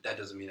anymore, but that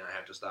doesn't mean I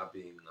have to stop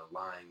being a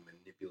lying,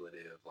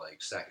 manipulative,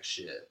 like, sack of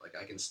shit. Like,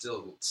 I can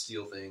still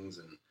steal things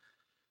and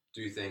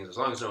do things as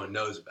long as no one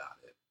knows about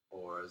it.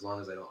 Or as long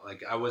as I don't,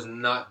 like, I was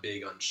not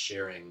big on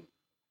sharing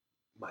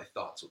my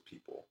thoughts with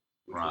people.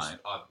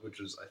 Which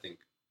was, I think,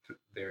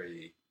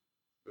 it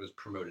was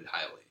promoted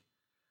highly.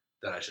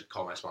 That I should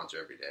call my sponsor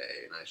every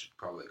day, and I should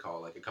probably call,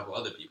 like, a couple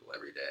other people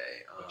every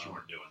day. But you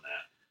weren't doing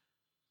that.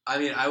 I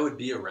mean, I would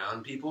be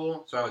around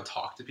people, so I would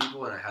talk to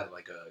people, and I had,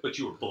 like, But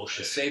you were a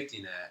bullshit.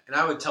 safety net, and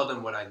I would tell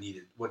them what I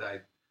needed,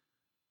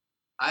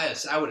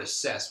 I would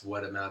assess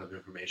what amount of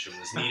information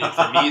was needed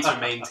for me to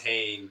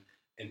maintain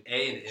an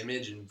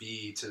image, and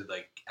B, to,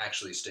 like,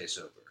 actually stay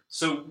sober.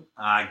 So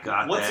I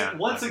got once that.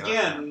 once I got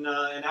again,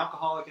 an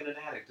alcoholic and an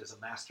addict is a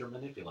master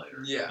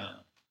manipulator. Yeah. that. Yeah.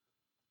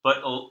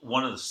 But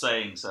one of the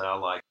sayings that I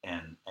like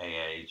in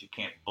AA is you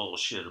can't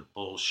bullshit a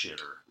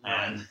bullshitter.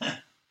 And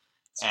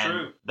It's and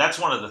true. that's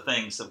one of the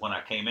things that when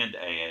I came into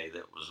AA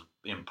that was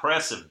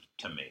impressive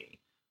to me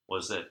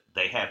was that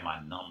they had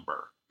my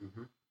number.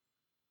 Mm-hmm.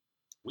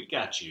 We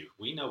got you.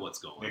 We know what's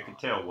going They on. could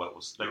tell what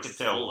was You're what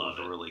full of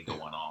was it. really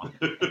going on.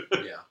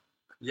 Yeah.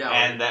 Yeah.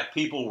 And that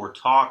people were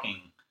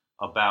talking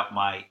about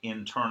my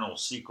internal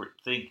secret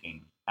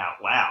thinking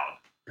out loud.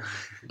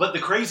 But the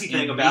crazy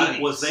thing In about it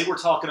meetings. was they were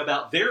talking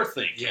about their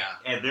thinking. Yeah.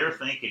 And they're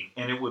thinking,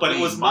 and it would But be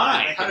it was my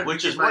mine. thinking, How did we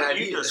which get is my what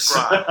you ideas?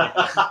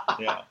 described.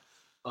 Yeah.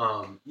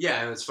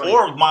 Yeah, and it's funny.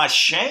 Or my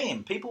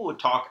shame. People would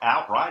talk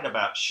outright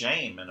about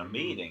shame in a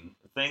meeting.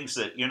 Things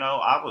that,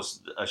 I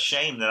was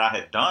ashamed that I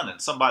had done.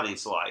 And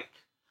somebody's like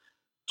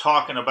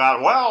talking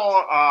about,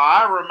 well,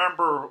 I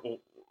remember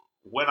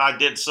when I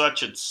did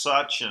such and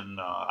such and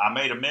I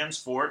made amends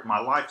for it. My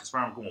life is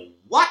better. I'm going,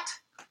 what?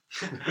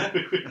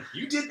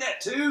 You did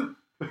that too.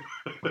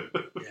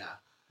 Yeah.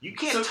 You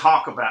can't So-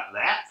 talk about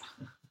that.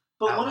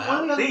 But one of the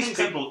other These things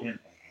people in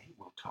AA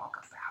will talk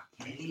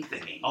about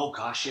anything. oh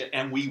gosh, yeah,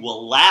 and we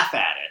will laugh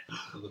at it.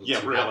 A little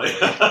Yeah, too really.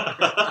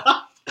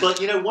 happily.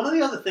 But one of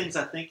the other things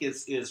I think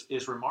is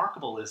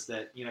remarkable is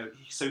that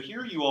so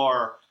here you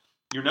are,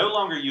 you're no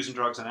longer using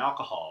drugs and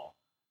alcohol,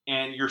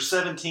 and you're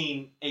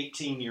 17,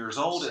 18 years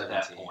old at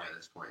that 17 point. At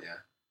this point, yeah.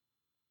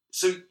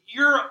 So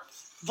you're a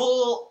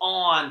full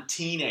on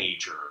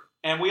teenager,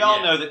 and we all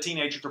Yeah. know that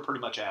teenagers are pretty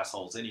much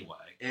assholes anyway.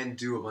 And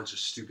do a bunch of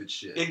stupid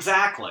shit.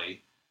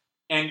 Exactly.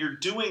 And you're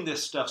doing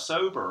this stuff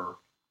sober,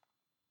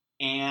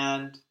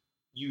 and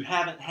you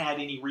haven't had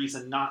any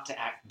reason not to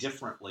act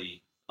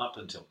differently up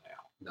until now.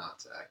 Not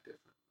to act different.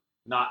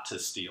 Not to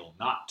steal,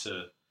 not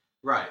to,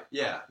 Right,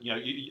 yeah.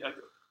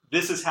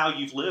 this is how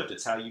you've lived.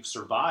 It's how you've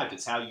survived.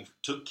 It's how you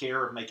took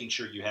care of making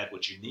sure you had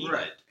what you needed.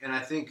 Right. And I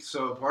think,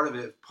 so part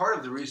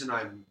of the reason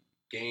I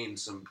gained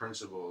some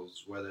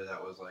principles, whether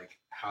that was, like,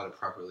 how to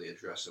properly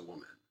address a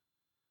woman,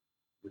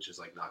 which is,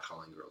 like, not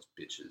calling girls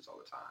bitches all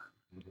the time.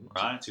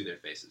 Right. To their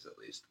faces, at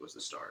least, was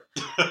the start.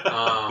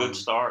 Good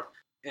start.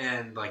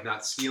 And, like,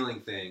 not stealing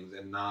things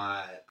and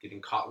not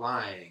getting caught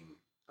lying.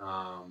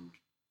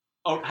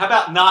 Oh, how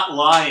about not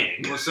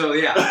lying? Well, so,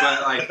 yeah, but,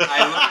 like,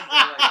 I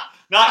learned, like,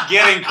 Not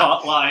getting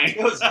caught lying.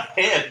 It was a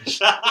hedge.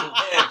 A little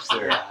hedge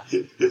there. yeah,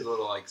 there's a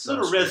little, like,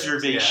 Little subscript,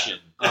 reservation.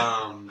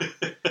 yeah.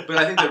 But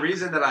I think the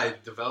reason that I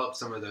developed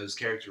some of those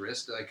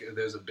characteristics, like,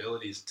 those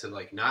abilities to,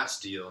 like, not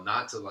steal,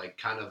 not to, like,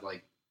 kind of,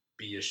 like,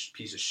 be a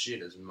piece of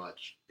shit as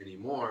much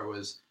anymore,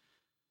 was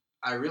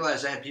I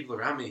realized I had people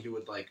around me who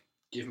would, like,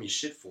 give me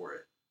shit for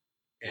it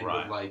and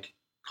Right. would, like,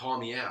 call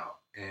me out,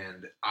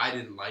 and I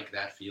didn't like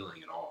that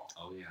feeling at all.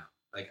 Oh, yeah.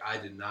 Like, I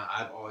did not.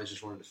 I've always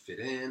just wanted to fit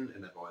in,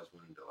 and I've always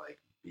wanted to, like,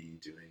 be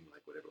doing,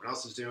 like, what everyone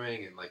else is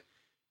doing, and, like,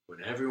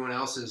 when everyone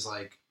else is,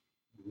 like,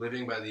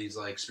 living by these,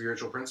 like,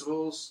 spiritual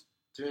principles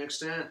to an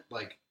extent,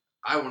 like,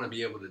 I want to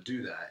be able to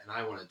do that, and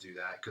I want to do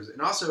that,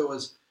 and also it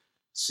was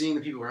seeing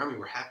the people around me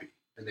were happy,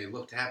 and they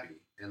looked happy,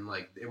 and,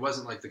 like, it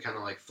wasn't, like, the kind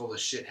of, like, full of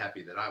shit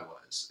happy that I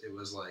was. It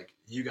was, like,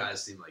 you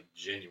guys seem, like,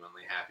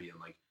 genuinely happy, and,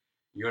 like,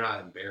 you're not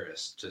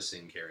embarrassed to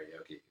sing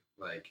karaoke.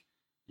 Like,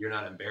 you're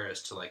not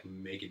embarrassed to, like,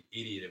 make an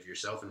idiot of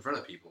yourself in front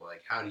of people.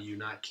 Like, how do you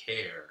not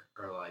care?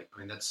 Or, like, I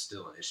mean, that's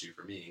still an issue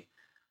for me.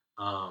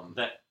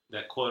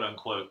 that quote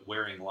unquote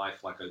wearing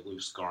life like a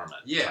loose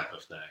garment type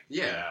of thing.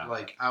 Yeah.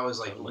 Like I was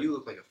like, Totally. you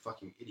look like a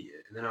fucking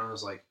idiot, and then I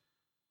was like,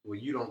 well,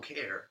 you don't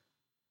care.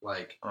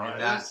 Like, Right.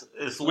 and that,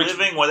 It's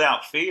living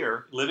without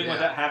fear. Living Yeah.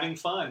 without having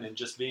fun and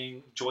just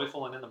being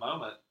joyful and in the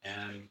moment.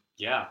 And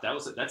yeah,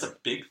 that's a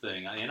big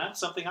thing, and that's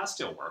something I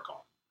still work on.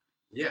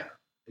 yeah,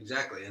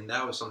 exactly. And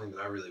that was something that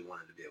I really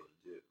wanted to be able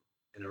to do.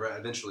 And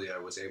eventually I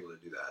was able to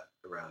do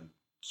that around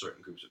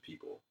certain groups of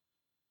people.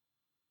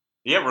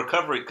 Yeah,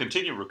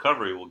 continued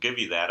recovery will give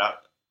you that.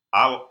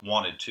 I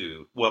wanted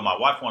to, well, my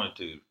wife wanted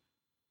to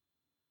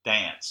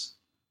dance,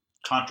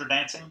 contra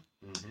dancing,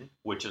 Mm-hmm.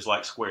 which is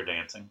like square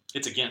dancing.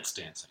 It's against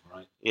dancing,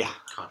 right? Yeah,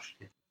 Conscious.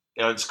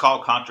 it's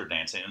called contra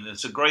dancing, and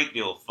it's a great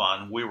deal of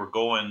fun. We were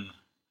going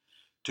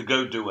to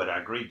go do it.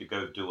 I agreed to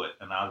go do it,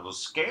 and I was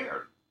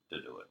scared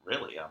to do it.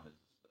 Really, I mean,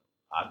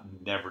 I've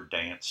never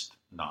danced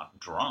not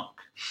drunk,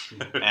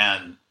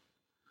 and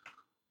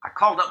I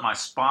called up my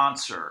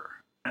sponsor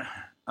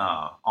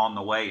on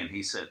the way, and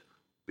he said,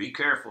 "Be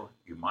careful,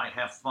 you might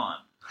have fun."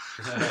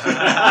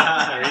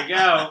 There you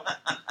go.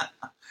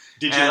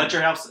 Did you And-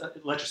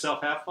 let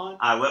yourself have fun?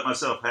 I let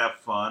myself have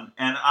fun,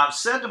 and I've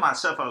said to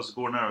myself, I was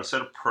going there, I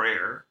said a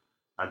prayer.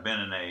 I'd been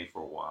in A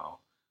for a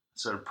while. I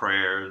said a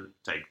prayer,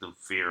 take the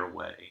fear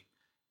away,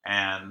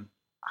 and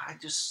I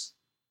just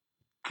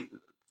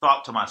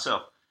thought to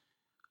myself,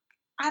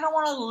 I don't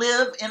want to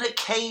live in a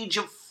cage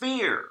of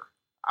fear.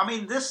 I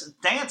mean, this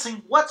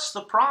dancing, what's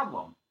the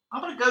problem?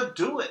 I'm going to go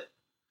do it.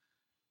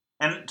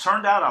 And it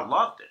turned out I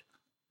loved it.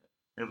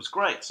 It was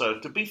great. So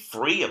to be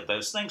free of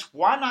those things,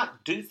 why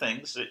not do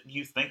things that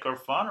you think are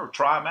fun or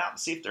try them out and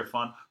see if they're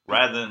fun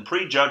rather than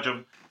prejudge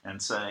them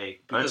and say,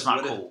 oh, it's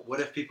not cool. What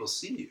if people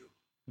see you?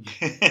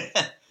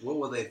 What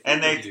will they think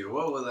And of you?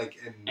 What will And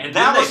that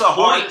then was they the point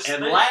hardest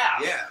and thing.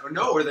 laugh. yeah, or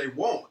no, or they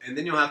won't, and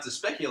then you'll have to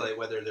speculate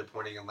whether they're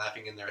pointing and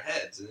laughing in their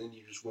heads, and then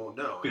you just won't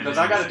know. And Because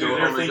then I got to you do go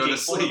their home and go thinking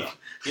to for sleep. them.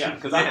 Yeah,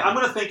 because Yeah. I'm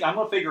going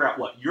to figure out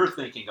what you're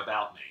thinking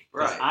about me.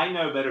 Because Right. I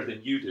know better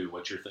than you do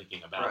what you're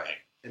thinking about Right. me.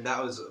 And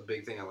that was a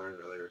big thing I learned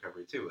in early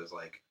recovery too. Is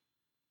like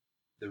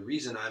the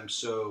reason I'm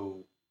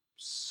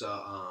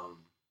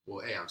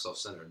well, I'm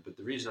self-centered, but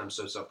the reason I'm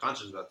so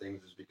self-conscious about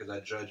things is because I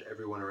judge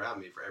everyone around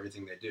me for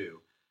everything they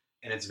do,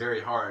 and it's very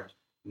hard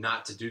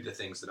not to do the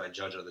things that I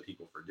judge other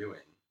people for doing.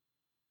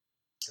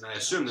 And I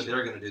assume that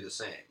they're going to do the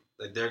same.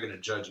 Like they're going to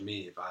judge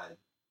me if I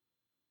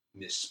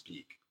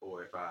misspeak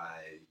or if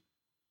I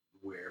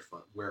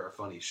wear a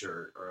funny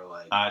shirt or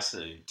like I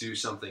see. do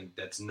something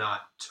that's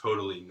not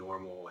totally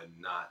normal and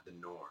not the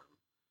norm.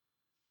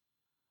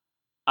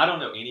 I don't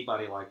know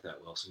anybody like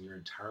that, Wilson. You're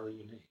entirely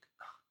unique.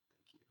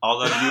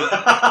 Although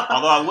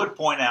I would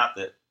point out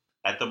that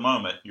at the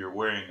moment you're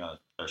wearing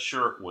a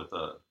shirt with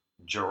a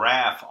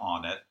giraffe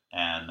on it,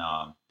 and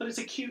But it's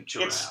a cute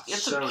giraffe.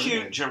 it's So a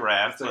cute neat.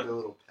 giraffe, It's like but a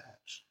little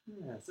patch.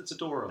 Yes, it's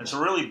adorable. it's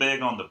really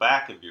big on the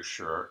back of your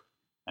shirt,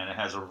 and it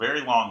has a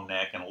very long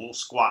neck and a little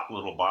squat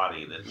little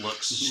body that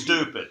looks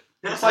stupid.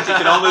 It's like it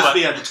could almost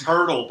be a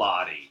turtle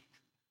body.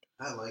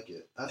 I like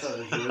it. I thought it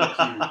was really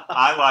cute.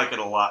 I like it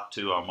a lot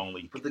too. I'm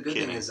only But the good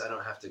kidding. thing is I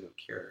don't have to go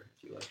care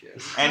if you like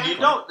it. And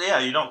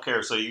you don't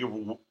care. So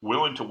you're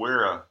willing to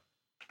wear a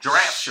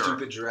giraffe shirt.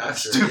 Stupid giraffe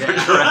shirt. Stupid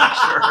yeah. giraffe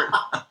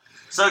shirt.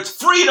 So it's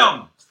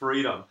freedom.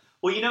 Freedom.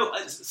 Well,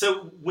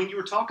 so when you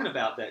were talking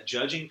about that,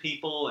 judging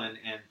people and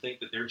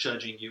think that they're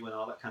judging you and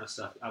all that kind of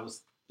stuff,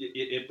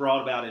 it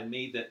brought about in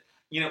me that,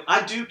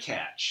 I do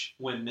catch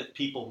when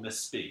people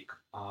misspeak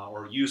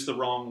or use the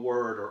wrong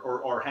word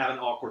or have an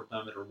awkward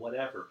moment or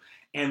whatever.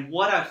 And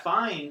what I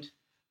find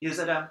is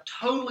that I'm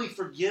totally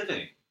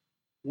forgiving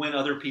when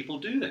other people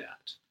do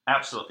that.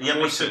 Absolutely. I'm Yeah,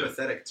 more me too.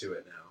 sympathetic to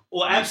it now.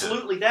 Well, Me too.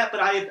 absolutely that,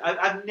 but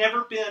I've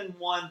never been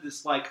one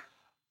that's like,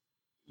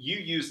 you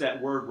use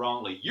that word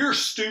wrongly. You're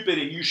stupid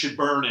and you should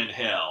burn in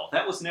hell.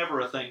 That was never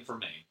a thing for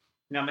me.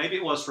 Now, maybe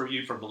it was for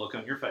you from the look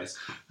on your face,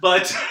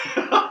 but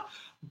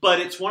but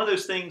it's one of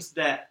those things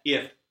that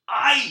if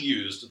I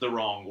used the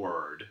wrong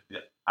word,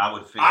 I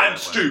would feel I'm that way.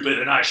 stupid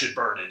and I should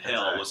burn in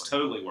hell was Exactly.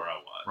 totally where I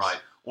was. Right.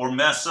 Or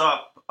mess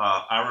up.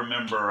 I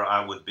remember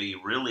I would be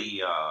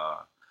really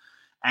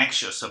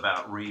anxious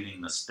about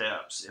reading the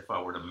steps if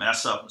I were to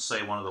mess up and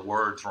say one of the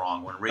words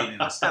wrong when reading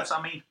the steps.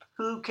 I mean,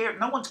 who cares?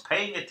 No one's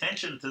paying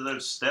attention to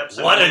those steps.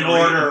 What an They're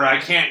reading. order! I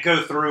can't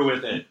go through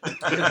with it.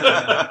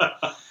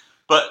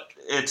 But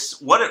it's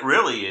what it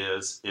really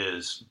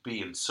is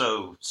being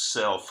so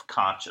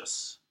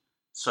self-conscious,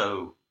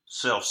 so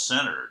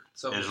self-centered,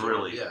 is Self-absorbed,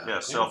 really yeah.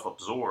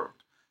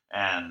 self-absorbed.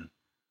 And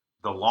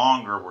the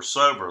longer we're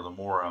sober, the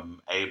more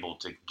I'm able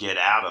to get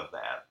out of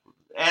that.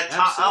 At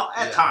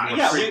Absolutely. times. Yeah,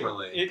 Yeah,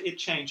 frequently. it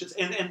changes,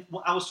 and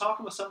I was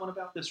talking with someone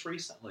about this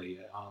recently,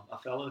 a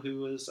fellow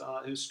who's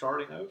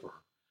starting over,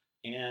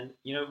 and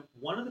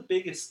one of the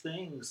biggest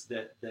things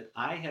that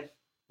I have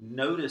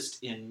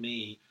noticed in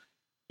me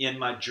in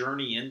my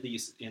journey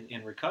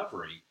in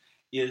recovery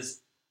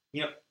is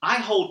I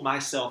hold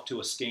myself to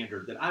a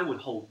standard that I would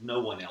hold no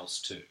one else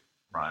to,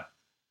 Right.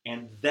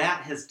 and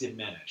that has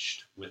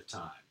diminished with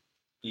time.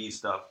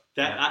 Eased up.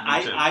 That Yeah,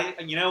 me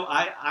too.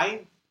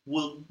 I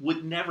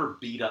would never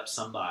beat up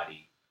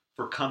somebody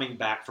for coming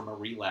back from a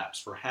relapse,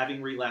 for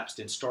having relapsed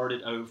and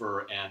started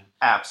over,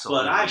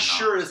 Absolutely. but I not.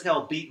 sure as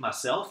hell beat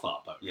myself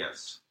up over.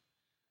 Yes.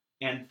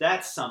 And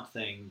that's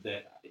something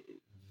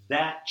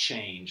that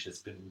change has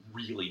been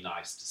really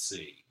nice to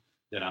see,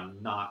 that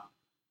I'm not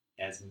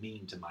as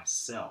mean to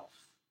myself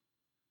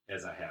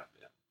as I have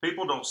been.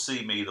 People don't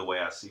see me the way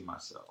I see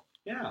myself.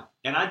 Yeah.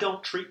 And I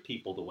don't treat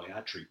people the way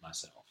I treat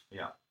myself.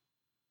 Yeah.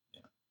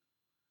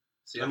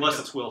 See, Unless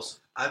it's Wilson.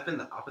 I've been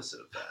the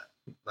opposite of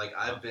that. Like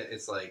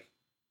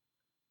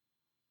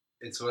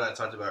it's what I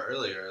talked about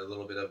earlier, a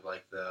little bit of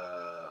like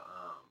the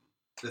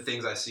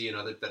things I see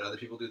that other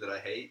people do that I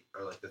hate,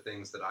 or like the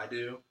things that I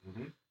do.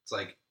 Mm-hmm. It's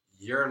like,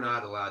 you're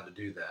not allowed to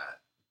do that,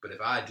 but if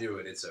I do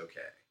it, it's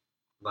okay.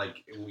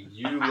 Like,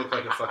 you look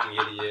like a fucking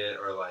idiot,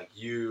 or like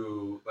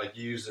you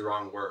use the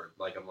wrong word.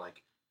 Like, I'm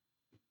like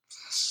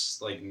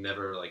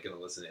never like gonna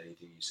listen to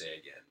anything you say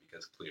again,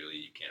 because clearly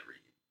you can't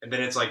read. And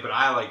then it's like, but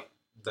I like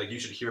you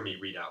should hear me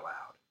read out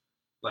loud.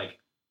 Like,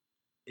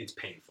 it's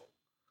painful.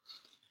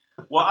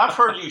 Well, I've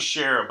heard you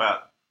share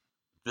about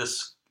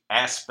this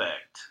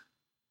aspect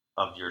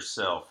of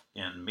yourself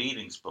in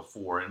meetings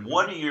before, and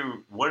what do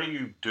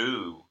you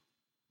do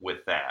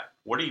with that?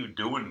 What are you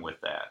doing with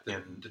that?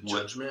 The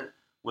judgment?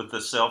 With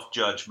the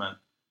self-judgment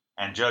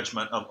and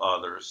judgment of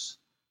others.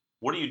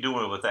 What are you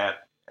doing with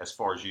that as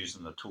far as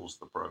using the tools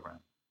of the program?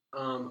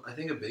 I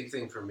think a big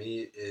thing for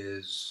me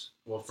is,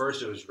 well,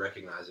 first it was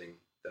recognizing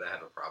that I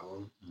have a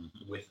problem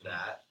with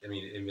that. I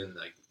mean, even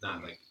like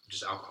not like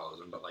just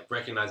alcoholism, but like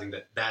recognizing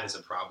that is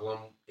a problem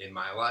in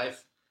my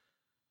life.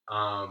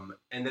 And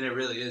then it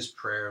really is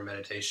prayer,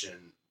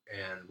 meditation,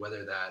 and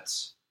whether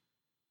that's,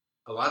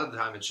 a lot of the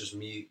time it's just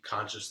me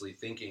consciously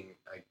thinking,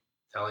 like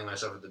telling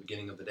myself at the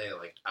beginning of the day,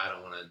 like, I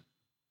don't want to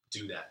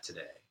do that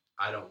today.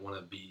 I don't want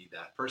to be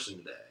that person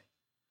today.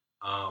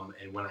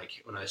 And when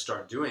I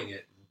start doing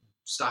it,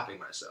 stopping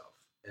myself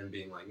and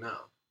being like, no,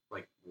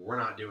 like, we're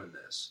not doing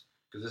this,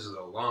 because this is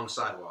a long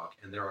sidewalk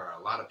and there are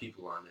a lot of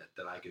people on it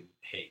that I could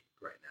hate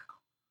right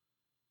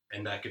now,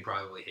 and that could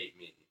probably hate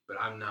me, but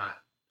I'm not,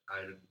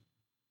 I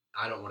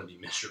don't want to be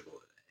miserable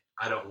today.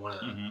 I don't want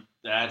to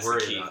That's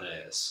worry the key about thing.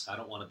 this. I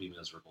don't want to be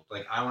miserable.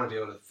 Like, I want to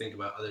be able to think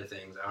about other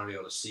things. I want to be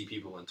able to see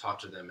people and talk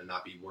to them and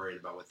not be worried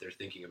about what they're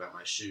thinking about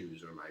my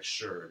shoes or my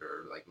shirt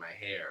or like my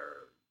hair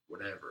or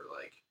whatever.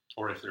 Like,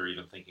 Or if they're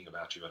even thinking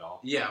about you at all.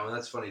 yeah, well,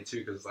 that's funny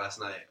too, because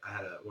last night I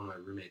had one of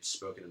my roommates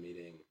spoke in a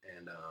meeting,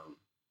 and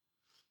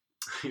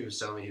he was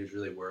telling me he was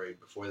really worried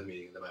before the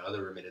meeting, and then my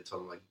other roommate had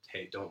told him, like,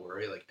 hey, don't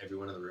worry, like,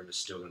 everyone in the room is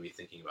still going to be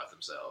thinking about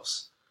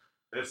themselves.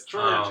 It's true.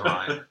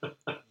 Right.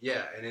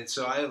 Yeah,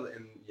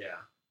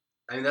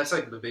 I mean, that's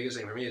like the biggest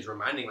thing for me, is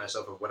reminding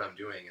myself of what I'm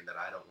doing and that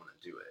I don't want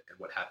to do it and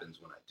what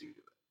happens when I do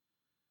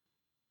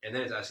it. And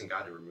then it's asking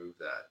God to remove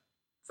that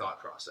thought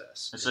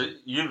process. So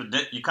you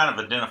kind of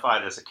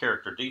identified as a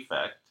character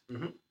defect,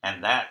 Mhm.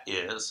 and that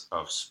is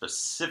a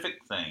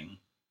specific thing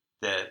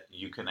that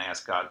you can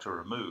ask God to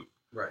remove,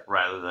 Right.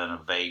 rather than a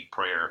vague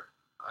prayer.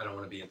 I don't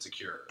want to be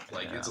insecure.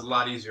 Like, Yeah. it's a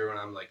lot easier when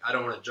I'm like, I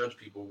don't want to judge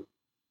people,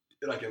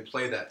 and I can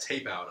play that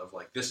tape out of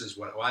like, this is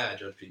why I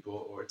judge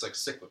people, or it's like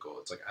cyclical.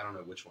 It's like, I don't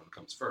know which one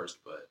comes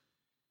first, but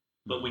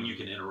But when you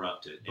can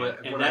interrupt it. But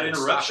And when that I can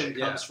stop interruption it,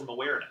 yeah. comes from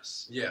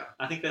awareness. yeah.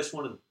 I think that's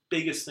one of the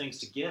biggest things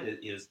to get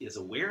is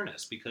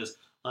awareness, because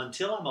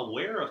until I'm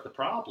aware of the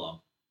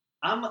problem,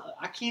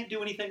 I can't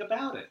do anything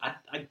about it.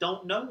 I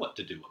don't know what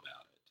to do about it.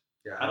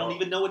 Yeah, I don't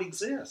even know it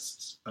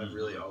exists. I've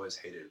really always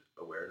hated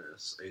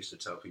awareness. I used to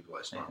tell people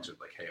I sponsored,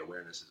 like, hey,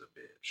 awareness is a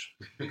bitch.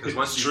 Because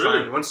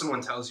once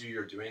someone tells you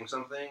you're doing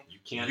something, You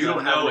can't you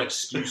don't have unknow an it.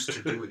 excuse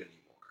to do it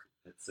anymore.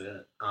 That's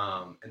it.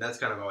 And that's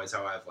kind of always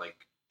how I've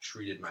like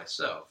treated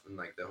myself, and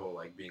like the whole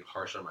like being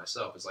harsh on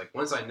myself is like,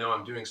 once I know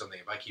I'm doing something,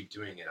 if I keep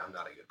doing it, I'm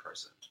not a good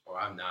person, or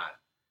I'm not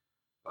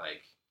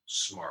like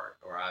smart,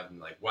 or I'm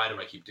like, why do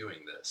I keep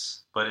doing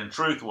this? But in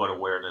truth, what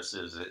awareness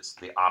is, it's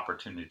the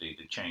opportunity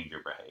to change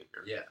your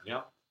behavior. Yeah.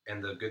 Yep.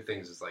 And the good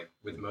things is, like,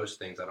 with most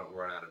things, I don't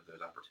run out of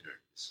those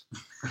opportunities.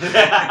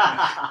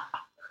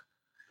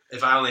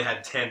 If I only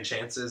had 10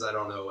 chances, I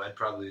don't know, I'd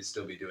probably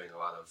still be doing a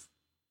lot of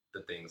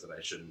the things that I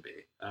shouldn't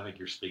be. I think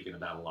you're speaking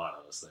about a lot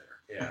of us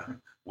there. Yeah.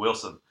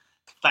 Wilson,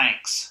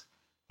 thanks.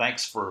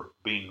 Thanks for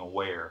being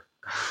aware.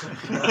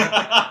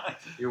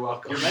 You're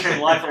welcome. You're making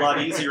life a lot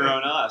easier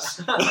on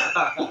us.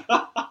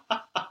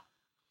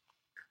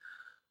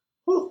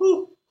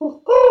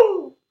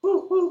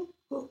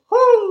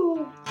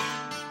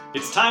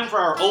 It's time for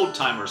our old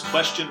timers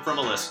question from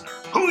a listener.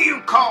 Who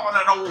you calling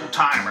an old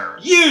timer?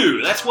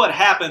 You! That's what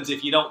happens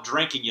if you don't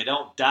drink and you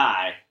don't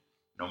die.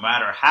 No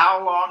matter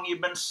how long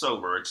you've been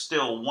sober, it's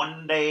still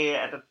one day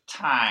at a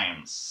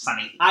time,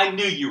 Sonny. I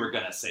knew you were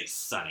going to say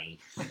Sonny.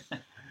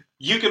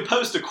 You can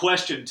post a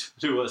question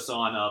to us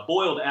on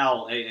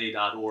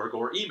boiledowlaa.org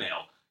or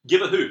email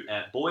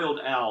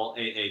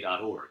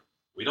giveahoot@boiledowlaa.org.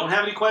 We don't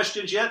have any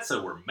questions yet,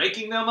 so we're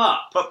making them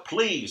up. But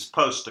please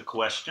post a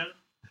question.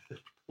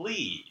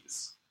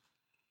 Please.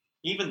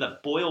 Even the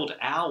boiled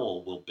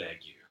owl will beg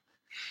you.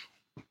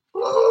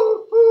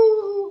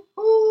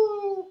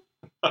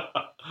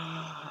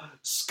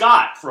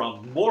 Scott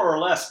from More or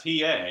Less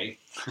PA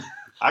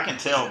I can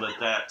tell that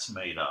that's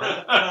made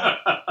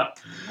up.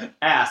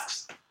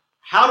 asks,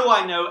 how do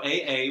I know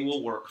AA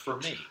will work for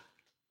me?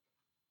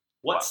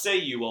 What say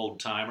you, old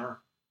timer?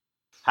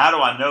 How do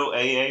I know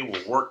AA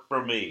will work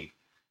for me?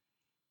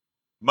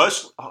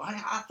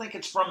 I think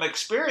it's from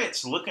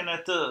experience, looking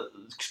at the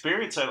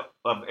experience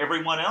of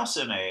everyone else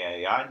in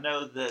AA. I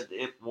know that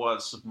it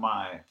was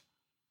my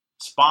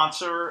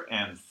sponsor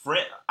and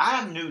friend.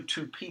 I knew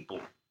two people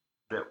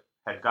that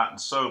had gotten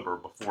sober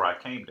before I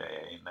came to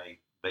AA, and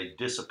they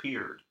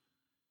disappeared.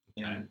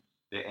 Okay. And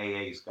the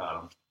AA's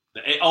got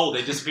them.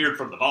 They disappeared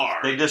from the bar.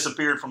 They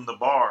disappeared from the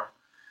bar.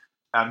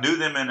 I knew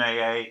them in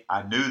AA.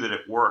 I knew that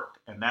it worked,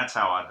 and that's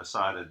how I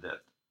decided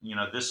that,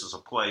 this is a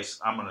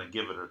place I'm going to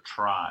give it a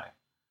try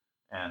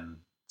and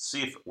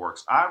see if it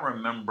works. I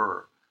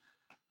remember,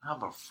 I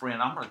have a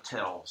friend. I'm going to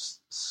tell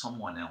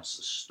someone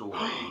else's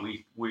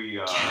story. We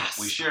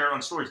share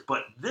on stories,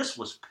 but this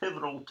was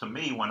pivotal to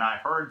me when I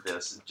heard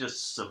this. It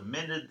just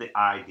cemented the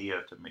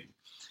idea to me.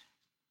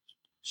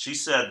 She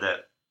said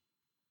that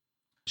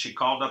she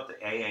called up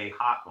the AA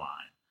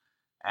hotline,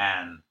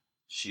 and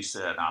she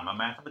said, I'm a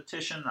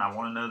mathematician. I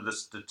want to know the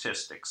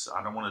statistics.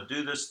 I don't want to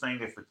do this thing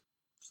if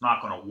it's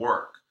not going to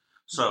work.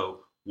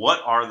 So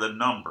what are the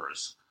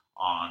numbers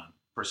on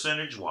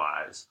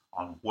percentage-wise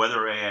on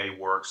whether AA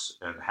works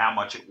and how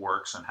much it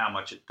works and how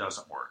much it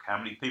doesn't work? How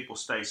many people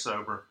stay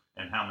sober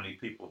and how many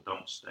people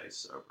don't stay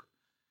sober?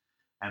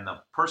 And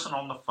the person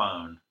on the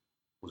phone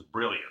was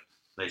brilliant.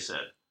 They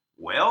said,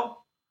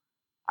 well,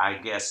 I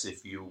guess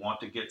if you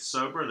want to get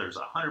sober, there's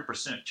a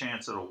 100%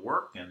 chance it'll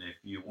work. And if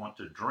you want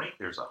to drink,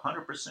 there's a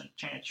 100%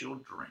 chance you'll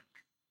drink.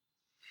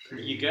 There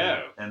you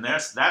go. And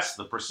that's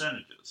the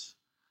percentages.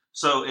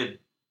 So it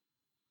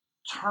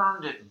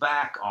turned it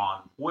back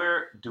on,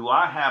 where do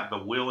I have the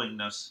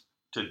willingness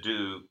to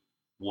do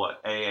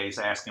what AA is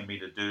asking me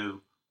to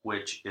do,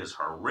 which is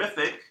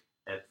horrific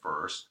at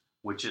first,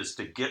 which is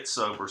to get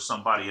sober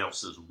somebody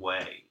else's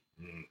way.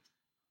 Mm.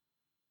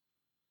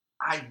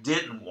 I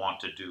didn't want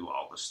to do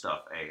all the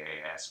stuff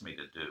AA asked me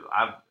to do.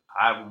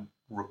 I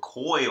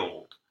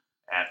recoiled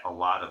at a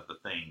lot of the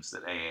things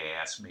that AA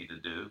asked me to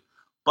do,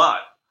 but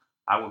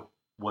I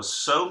was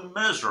so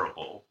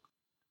miserable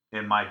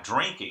in my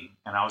drinking,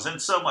 and I was in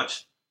so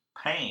much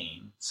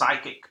pain,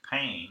 psychic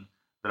pain,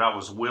 that I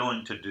was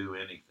willing to do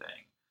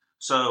anything.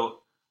 So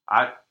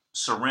I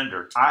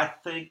surrendered. I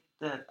think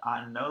that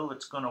I know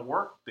it's going to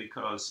work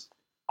because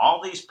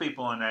all these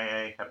people in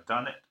AA have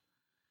done it.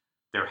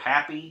 They're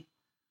happy.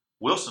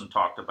 Wilson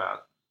talked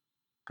about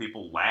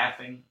people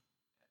laughing.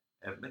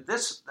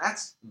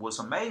 That was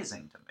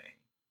amazing to me.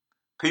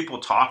 People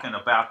talking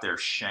about their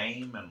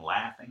shame and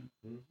laughing.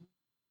 Mm-hmm.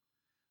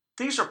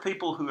 These are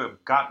people who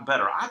have gotten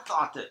better. I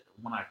thought that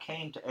when I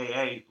came to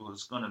AA, it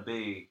was going to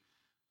be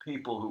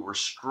people who were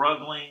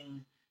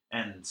struggling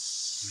and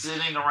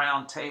sitting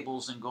around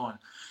tables and going,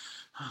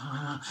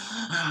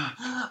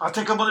 I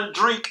think I'm going to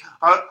drink.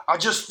 I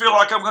just feel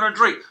like I'm going to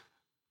drink.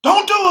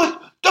 Don't do it.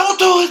 Don't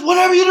do it.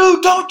 Whatever you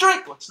do, don't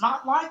drink. Well, it's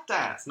not like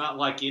that. It's not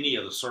like any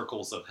of the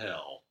circles of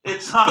hell.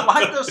 It's not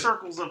like the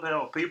circles of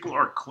hell. People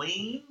are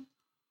clean.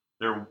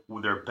 They're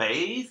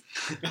bathed.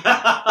 For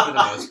the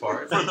most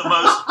part. For the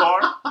most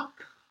part.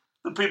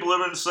 The people who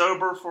have been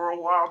sober for a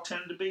while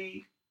tend to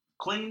be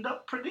cleaned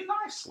up pretty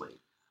nicely.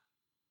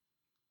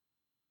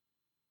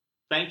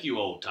 Thank you,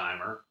 old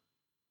timer.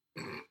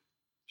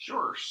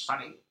 Sure,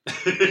 Sonny.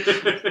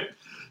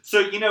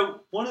 So,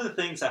 one of the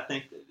things I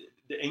think,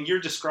 and you're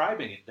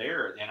describing it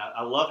there, and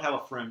I love how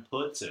a friend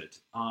puts it.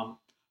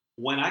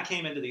 When I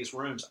came into these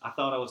rooms, I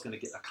thought I was going to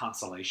get a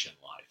consolation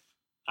life.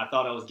 I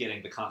thought I was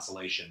getting the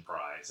consolation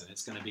prize, and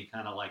it's going to be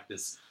kind of like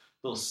this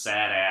little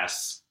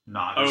sad-ass,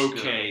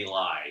 okay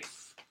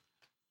life.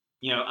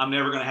 I'm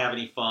never going to have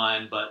any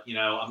fun, but,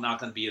 I'm not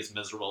going to be as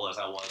miserable as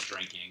I was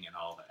drinking and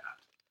all that.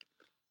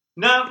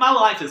 No, my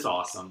life is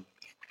awesome.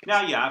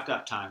 Now, yeah, I've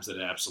got times that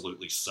it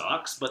absolutely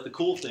sucks, but the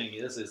cool thing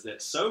is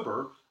that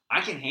sober,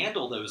 I can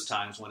handle those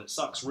times when it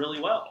sucks really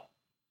well.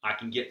 I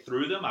can get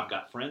through them. I've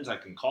got friends I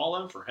can call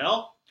them for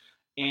help,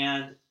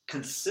 and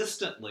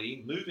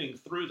consistently moving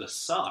through the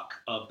suck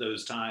of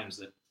those times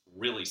that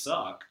really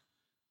suck,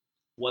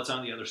 what's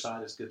on the other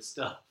side is good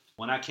stuff.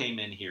 When I came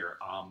in here,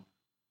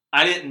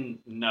 I didn't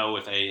know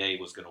if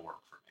AA was going to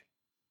work for me.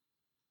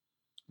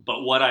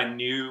 But what I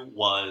knew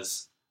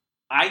was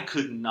I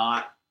could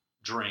not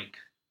drink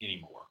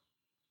anymore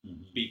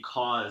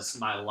because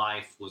my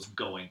life was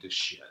going to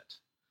shit.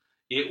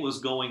 It was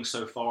going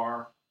so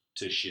far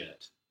to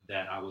shit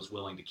that I was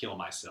willing to kill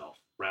myself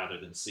rather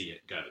than see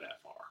it go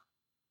that far.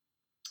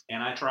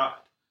 And I tried.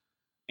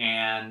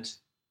 And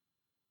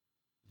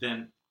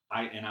then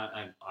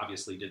I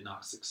obviously did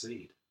not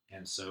succeed.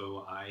 And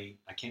so I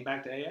came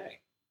back to AA.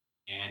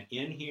 And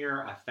in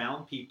here, I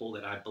found people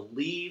that I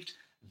believed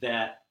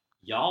that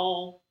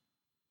y'all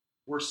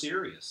were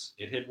serious.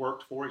 It had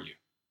worked for you.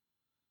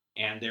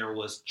 And there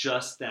was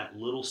just that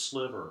little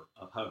sliver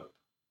of hope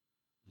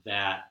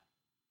that,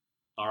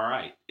 all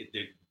right,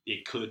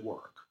 it could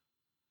work.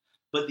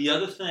 But the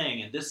other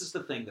thing, and this is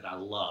the thing that I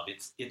love,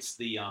 it's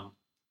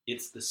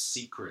the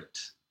secret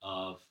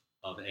of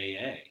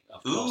AA.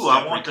 Of Ooh,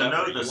 I 12-step want to know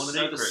recovery. the You want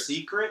to know the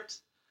secret. secret?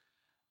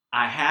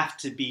 I have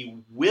to be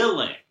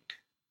willing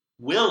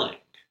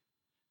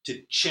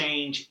to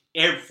change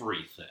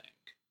everything.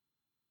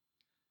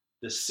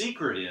 The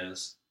secret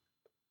is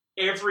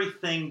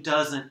everything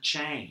doesn't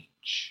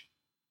change.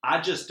 I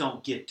just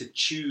don't get to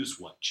choose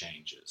what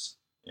changes,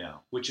 Yeah.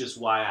 which is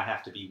why I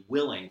have to be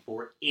willing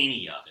for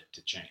any of it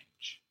to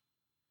change.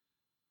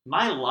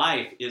 My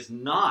life is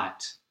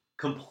not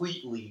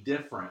completely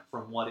different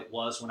from what it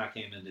was when I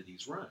came into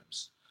these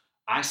rooms.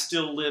 I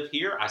still live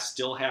here. I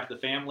still have the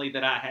family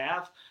that I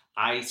have.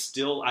 I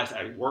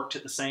worked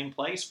at the same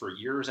place for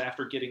years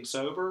after getting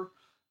sober.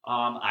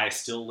 I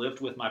still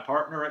lived with my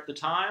partner at the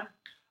time.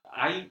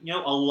 A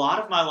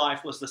lot of my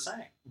life was the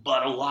same,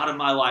 but a lot of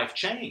my life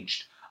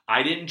changed.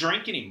 I didn't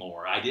drink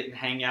anymore. I didn't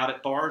hang out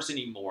at bars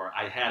anymore.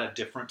 I had a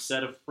different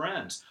set of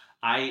friends.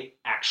 I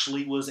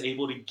actually was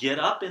able to get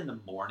up in the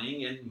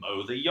morning and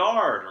mow the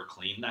yard or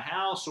clean the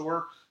house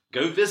or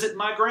go visit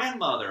my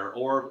grandmother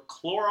or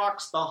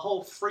Clorox the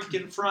whole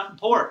freaking front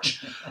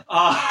porch.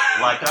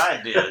 Like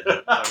I did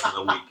over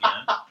the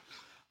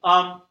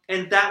weekend.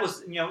 And that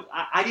was,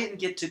 I didn't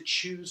get to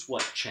choose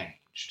what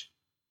changed.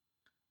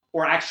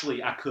 Or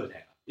actually, I could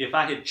have. If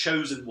I had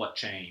chosen what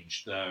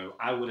changed, though,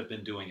 I would have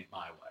been doing it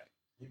my way.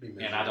 You'd be And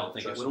miserable, I don't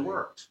think it trust would have me.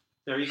 worked.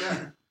 There you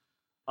go.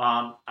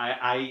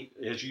 I,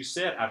 as you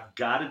said, I've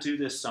got to do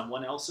this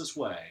someone else's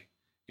way.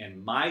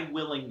 And my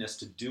willingness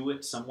to do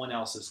it someone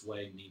else's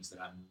way means that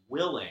I'm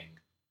willing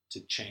to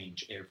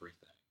change everything.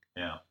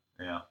 Yeah.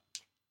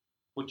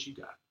 What you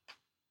got?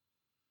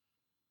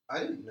 I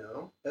didn't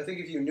know. I think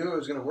if you knew it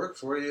was going to work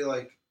for you,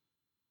 like,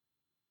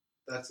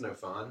 that's no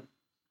fun.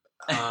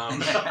 You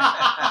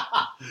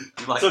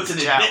like So it's the an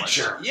challenge.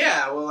 adventure.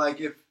 Yeah, well,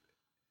 like, if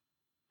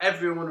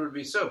everyone would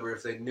be sober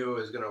if they knew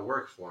it was going to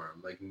work for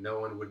them. Like, no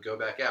one would go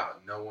back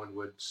out. No one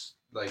would,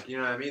 like, you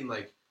know what I mean?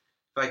 Like,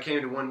 if I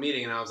came to one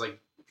meeting and I was like,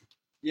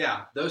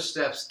 yeah, those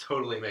steps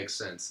totally make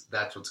sense.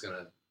 That's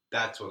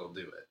what'll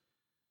do it.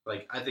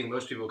 Like, I think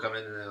most people come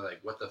in and they're like,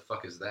 what the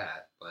fuck is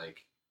that?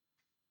 Like,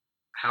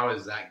 how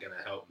is that going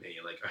to help me?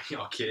 Like, are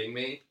y'all kidding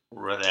me?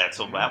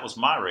 That was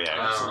my reaction.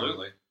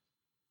 Absolutely.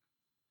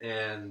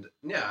 And,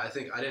 yeah, I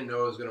think I didn't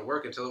know it was going to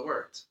work until it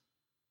worked.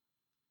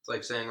 It's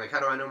like saying, like, how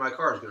do I know my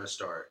car is going to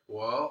start?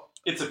 Well,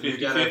 It's a you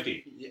gotta-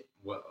 50-50. Yeah,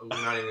 well, we're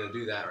not even going to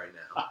do that right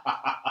now.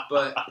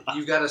 But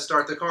you've got to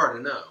start the car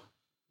to know.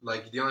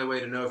 Like, the only way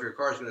to know if your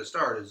car's going to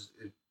start is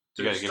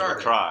to You got to give start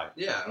it a try.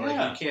 Yeah, Yeah.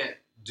 like, you can't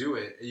do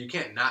it. You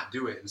can't not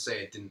do it and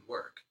say it didn't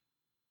work.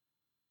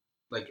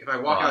 Like, if I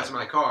walk Right. out to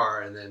my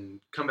car and then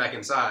come back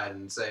inside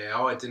and say,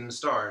 oh, it didn't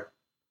start,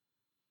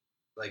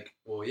 like,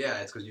 well, yeah,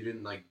 it's because you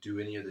didn't, like, do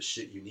any of the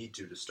shit you need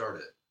to start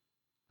it.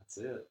 That's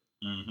it.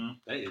 Mm-hmm.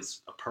 That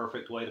is a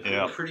perfect way to put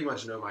Yeah. I it. pretty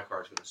much know my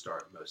car's going to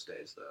start most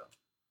days, though.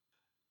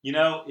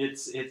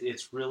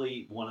 It's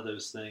really one of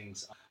those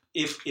things.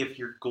 If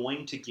you're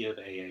going to give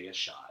AA a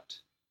shot,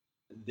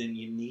 then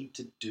you need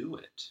to do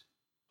it.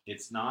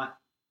 It's not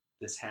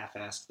this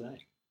half-assed thing.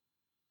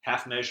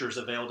 Half measures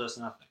availed us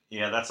nothing.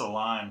 Yeah, that's a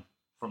line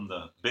from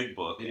the big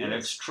book, It and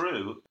is. it's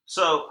true.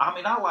 So, I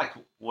mean, I like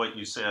what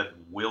you said,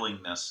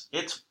 willingness.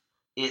 It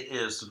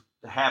is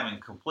having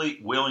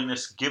complete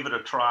willingness, give it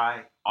a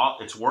try.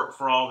 It's worked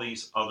for all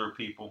these other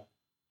people,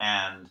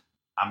 and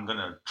I'm going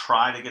to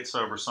try to get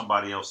sober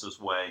somebody else's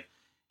way.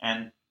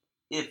 And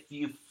if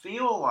you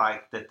feel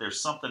like that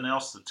there's something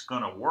else that's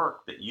going to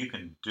work that you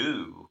can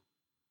do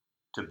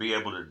to be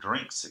able to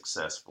drink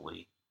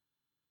successfully,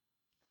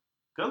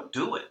 go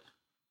do it.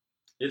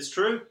 It's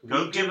true.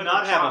 Go We give do it a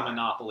not have try. a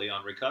monopoly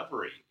on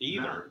recovery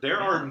either. No. There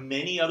Yeah. are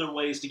many other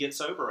ways to get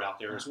sober out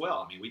there as well.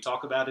 I mean, we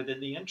talk about it in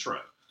the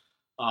intro.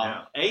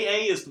 Yeah.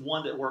 AA is the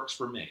one that works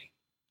for me,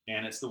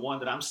 and it's the one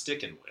that I'm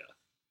sticking with.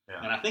 Yeah.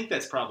 And I think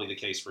that's probably the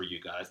case for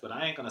you guys, but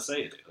I ain't going to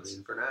say it I is.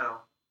 mean, for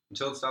now,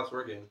 until it stops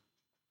working.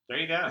 There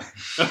you go.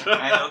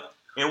 And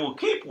it will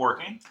keep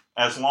working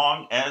as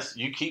long as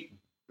you keep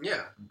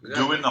Yeah.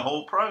 doing the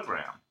whole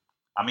program.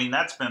 I mean,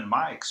 that's been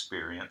my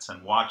experience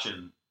in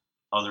watching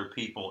other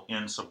people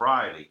in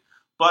sobriety.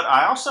 But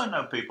I also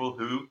know people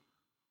who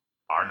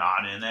are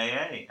not in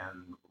AA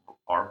and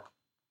are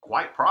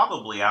quite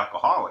probably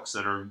alcoholics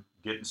that are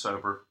getting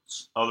sober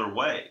other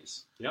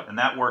ways. Yep. And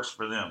that works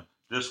for them.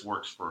 This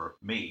works for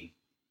me.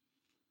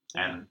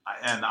 And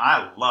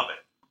I love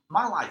it.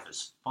 My life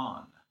is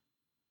fun.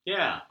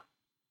 Yeah.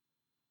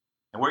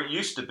 And where it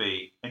used to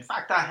be, in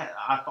fact,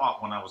 I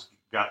thought when I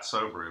got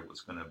sober it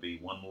was going to be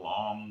one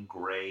long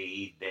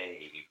gray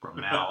day from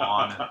now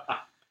on. And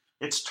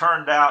it's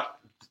turned out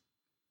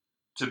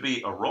to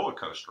be a roller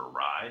coaster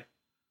ride,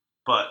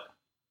 but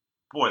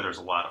boy, there's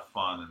a lot of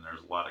fun and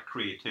there's a lot of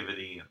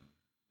creativity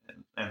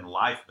and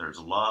life. There's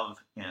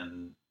love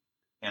and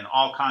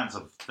all kinds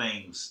of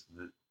things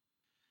that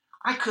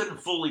I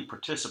couldn't fully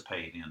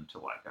participate in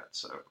until I got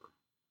sober.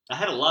 I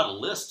had a lot of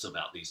lists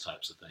about these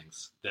types of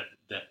things that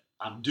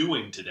I'm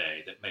doing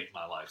today that make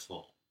my life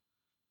full.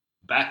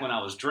 back when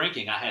I was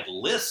drinking, I had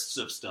lists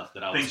of stuff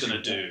that I was Things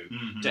going to you do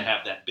want. to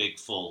have that big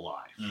full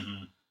life.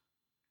 Mm-hmm.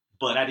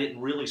 But I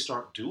didn't really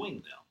start doing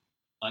them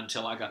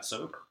until I got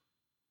sober.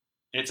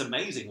 It's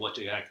amazing what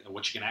you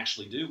can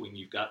actually do when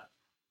you've got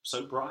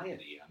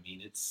sobriety. I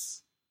mean, it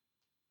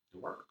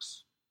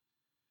works.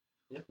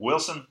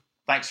 Wilson,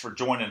 thanks for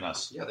joining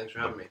us. Yeah, thanks for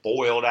having me.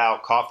 Boiled Owl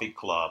Coffee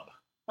Club.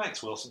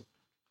 Thanks, Wilson.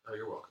 Oh,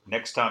 you're welcome.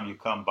 Next time you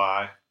come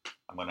by,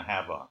 I'm going to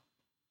have a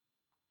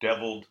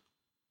deviled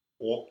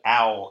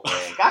owl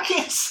egg. I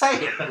can't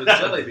say it. With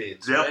jelly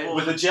beans. Deviled-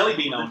 With a jelly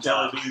bean on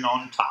jelly top. bean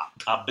on top.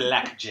 A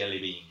black jelly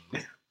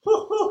bean.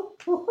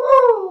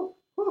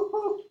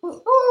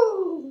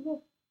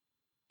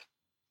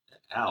 That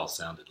owl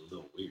sounded a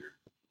little weird.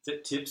 Is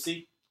it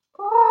tipsy?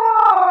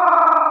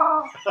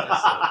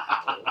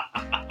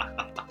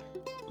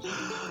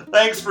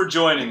 Thanks for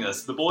joining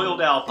us. The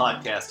Boiled Owl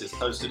podcast is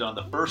posted on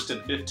the 1st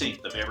and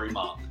 15th of every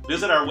month.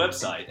 Visit our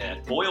website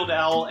at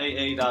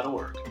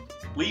boiledowlaa.org.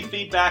 Leave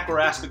feedback or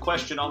ask a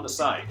question on the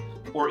site,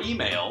 or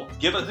email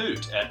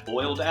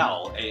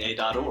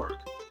giveahoot@boiledowlaa.org.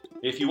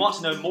 If you want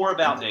to know more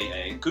about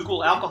AA,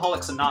 Google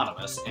Alcoholics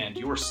Anonymous and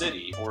your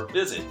city, or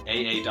visit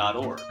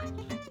aa.org.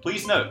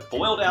 Please note,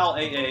 Boiled Owl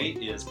AA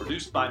is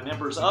produced by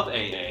members of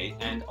AA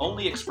and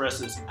only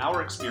expresses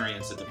our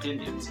experience and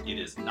opinions. It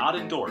is not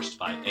endorsed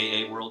by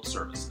AA World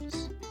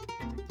Services.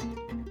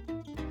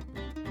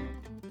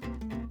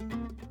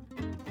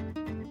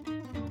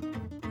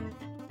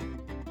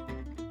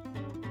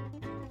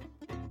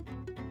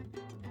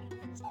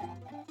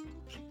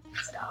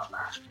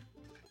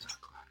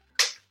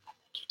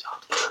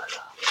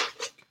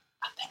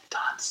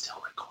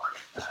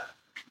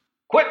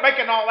 Quit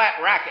making all that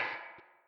racket.